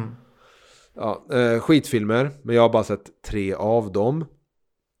 Ja, skitfilmer. Men jag har bara sett 3 av dem.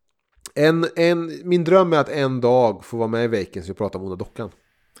 Min dröm är att en dag få vara med i Vacancy och prata om Onda dockan.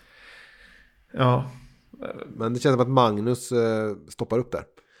 Ja. Men det känns som att Magnus stoppar upp där.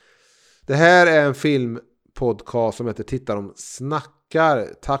 Det här är en filmpodcast som heter Titta de snackar.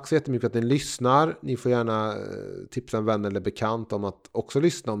 Tack så jättemycket för att ni lyssnar. Ni får gärna tipsa en vän eller bekant om att också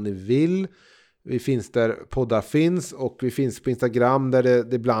lyssna om ni vill. Vi finns där poddar finns och vi finns på Instagram där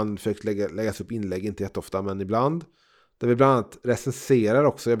det ibland försöker läggas upp inlägg, inte jätteofta men ibland. Där vi bland annat recenserar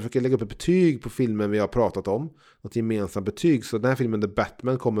också. Jag försöker lägga upp ett betyg på filmen vi har pratat om. Något gemensamt betyg. Så den här filmen The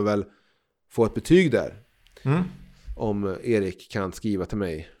Batman kommer väl få ett betyg där. Om Erik kan skriva till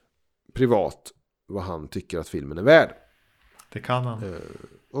mig privat vad han tycker att filmen är värd. Det kan han.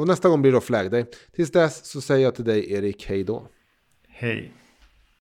 Och nästa gång blir då Flag Day. Tills dess så säger jag till dig Erik, hej då. Hej.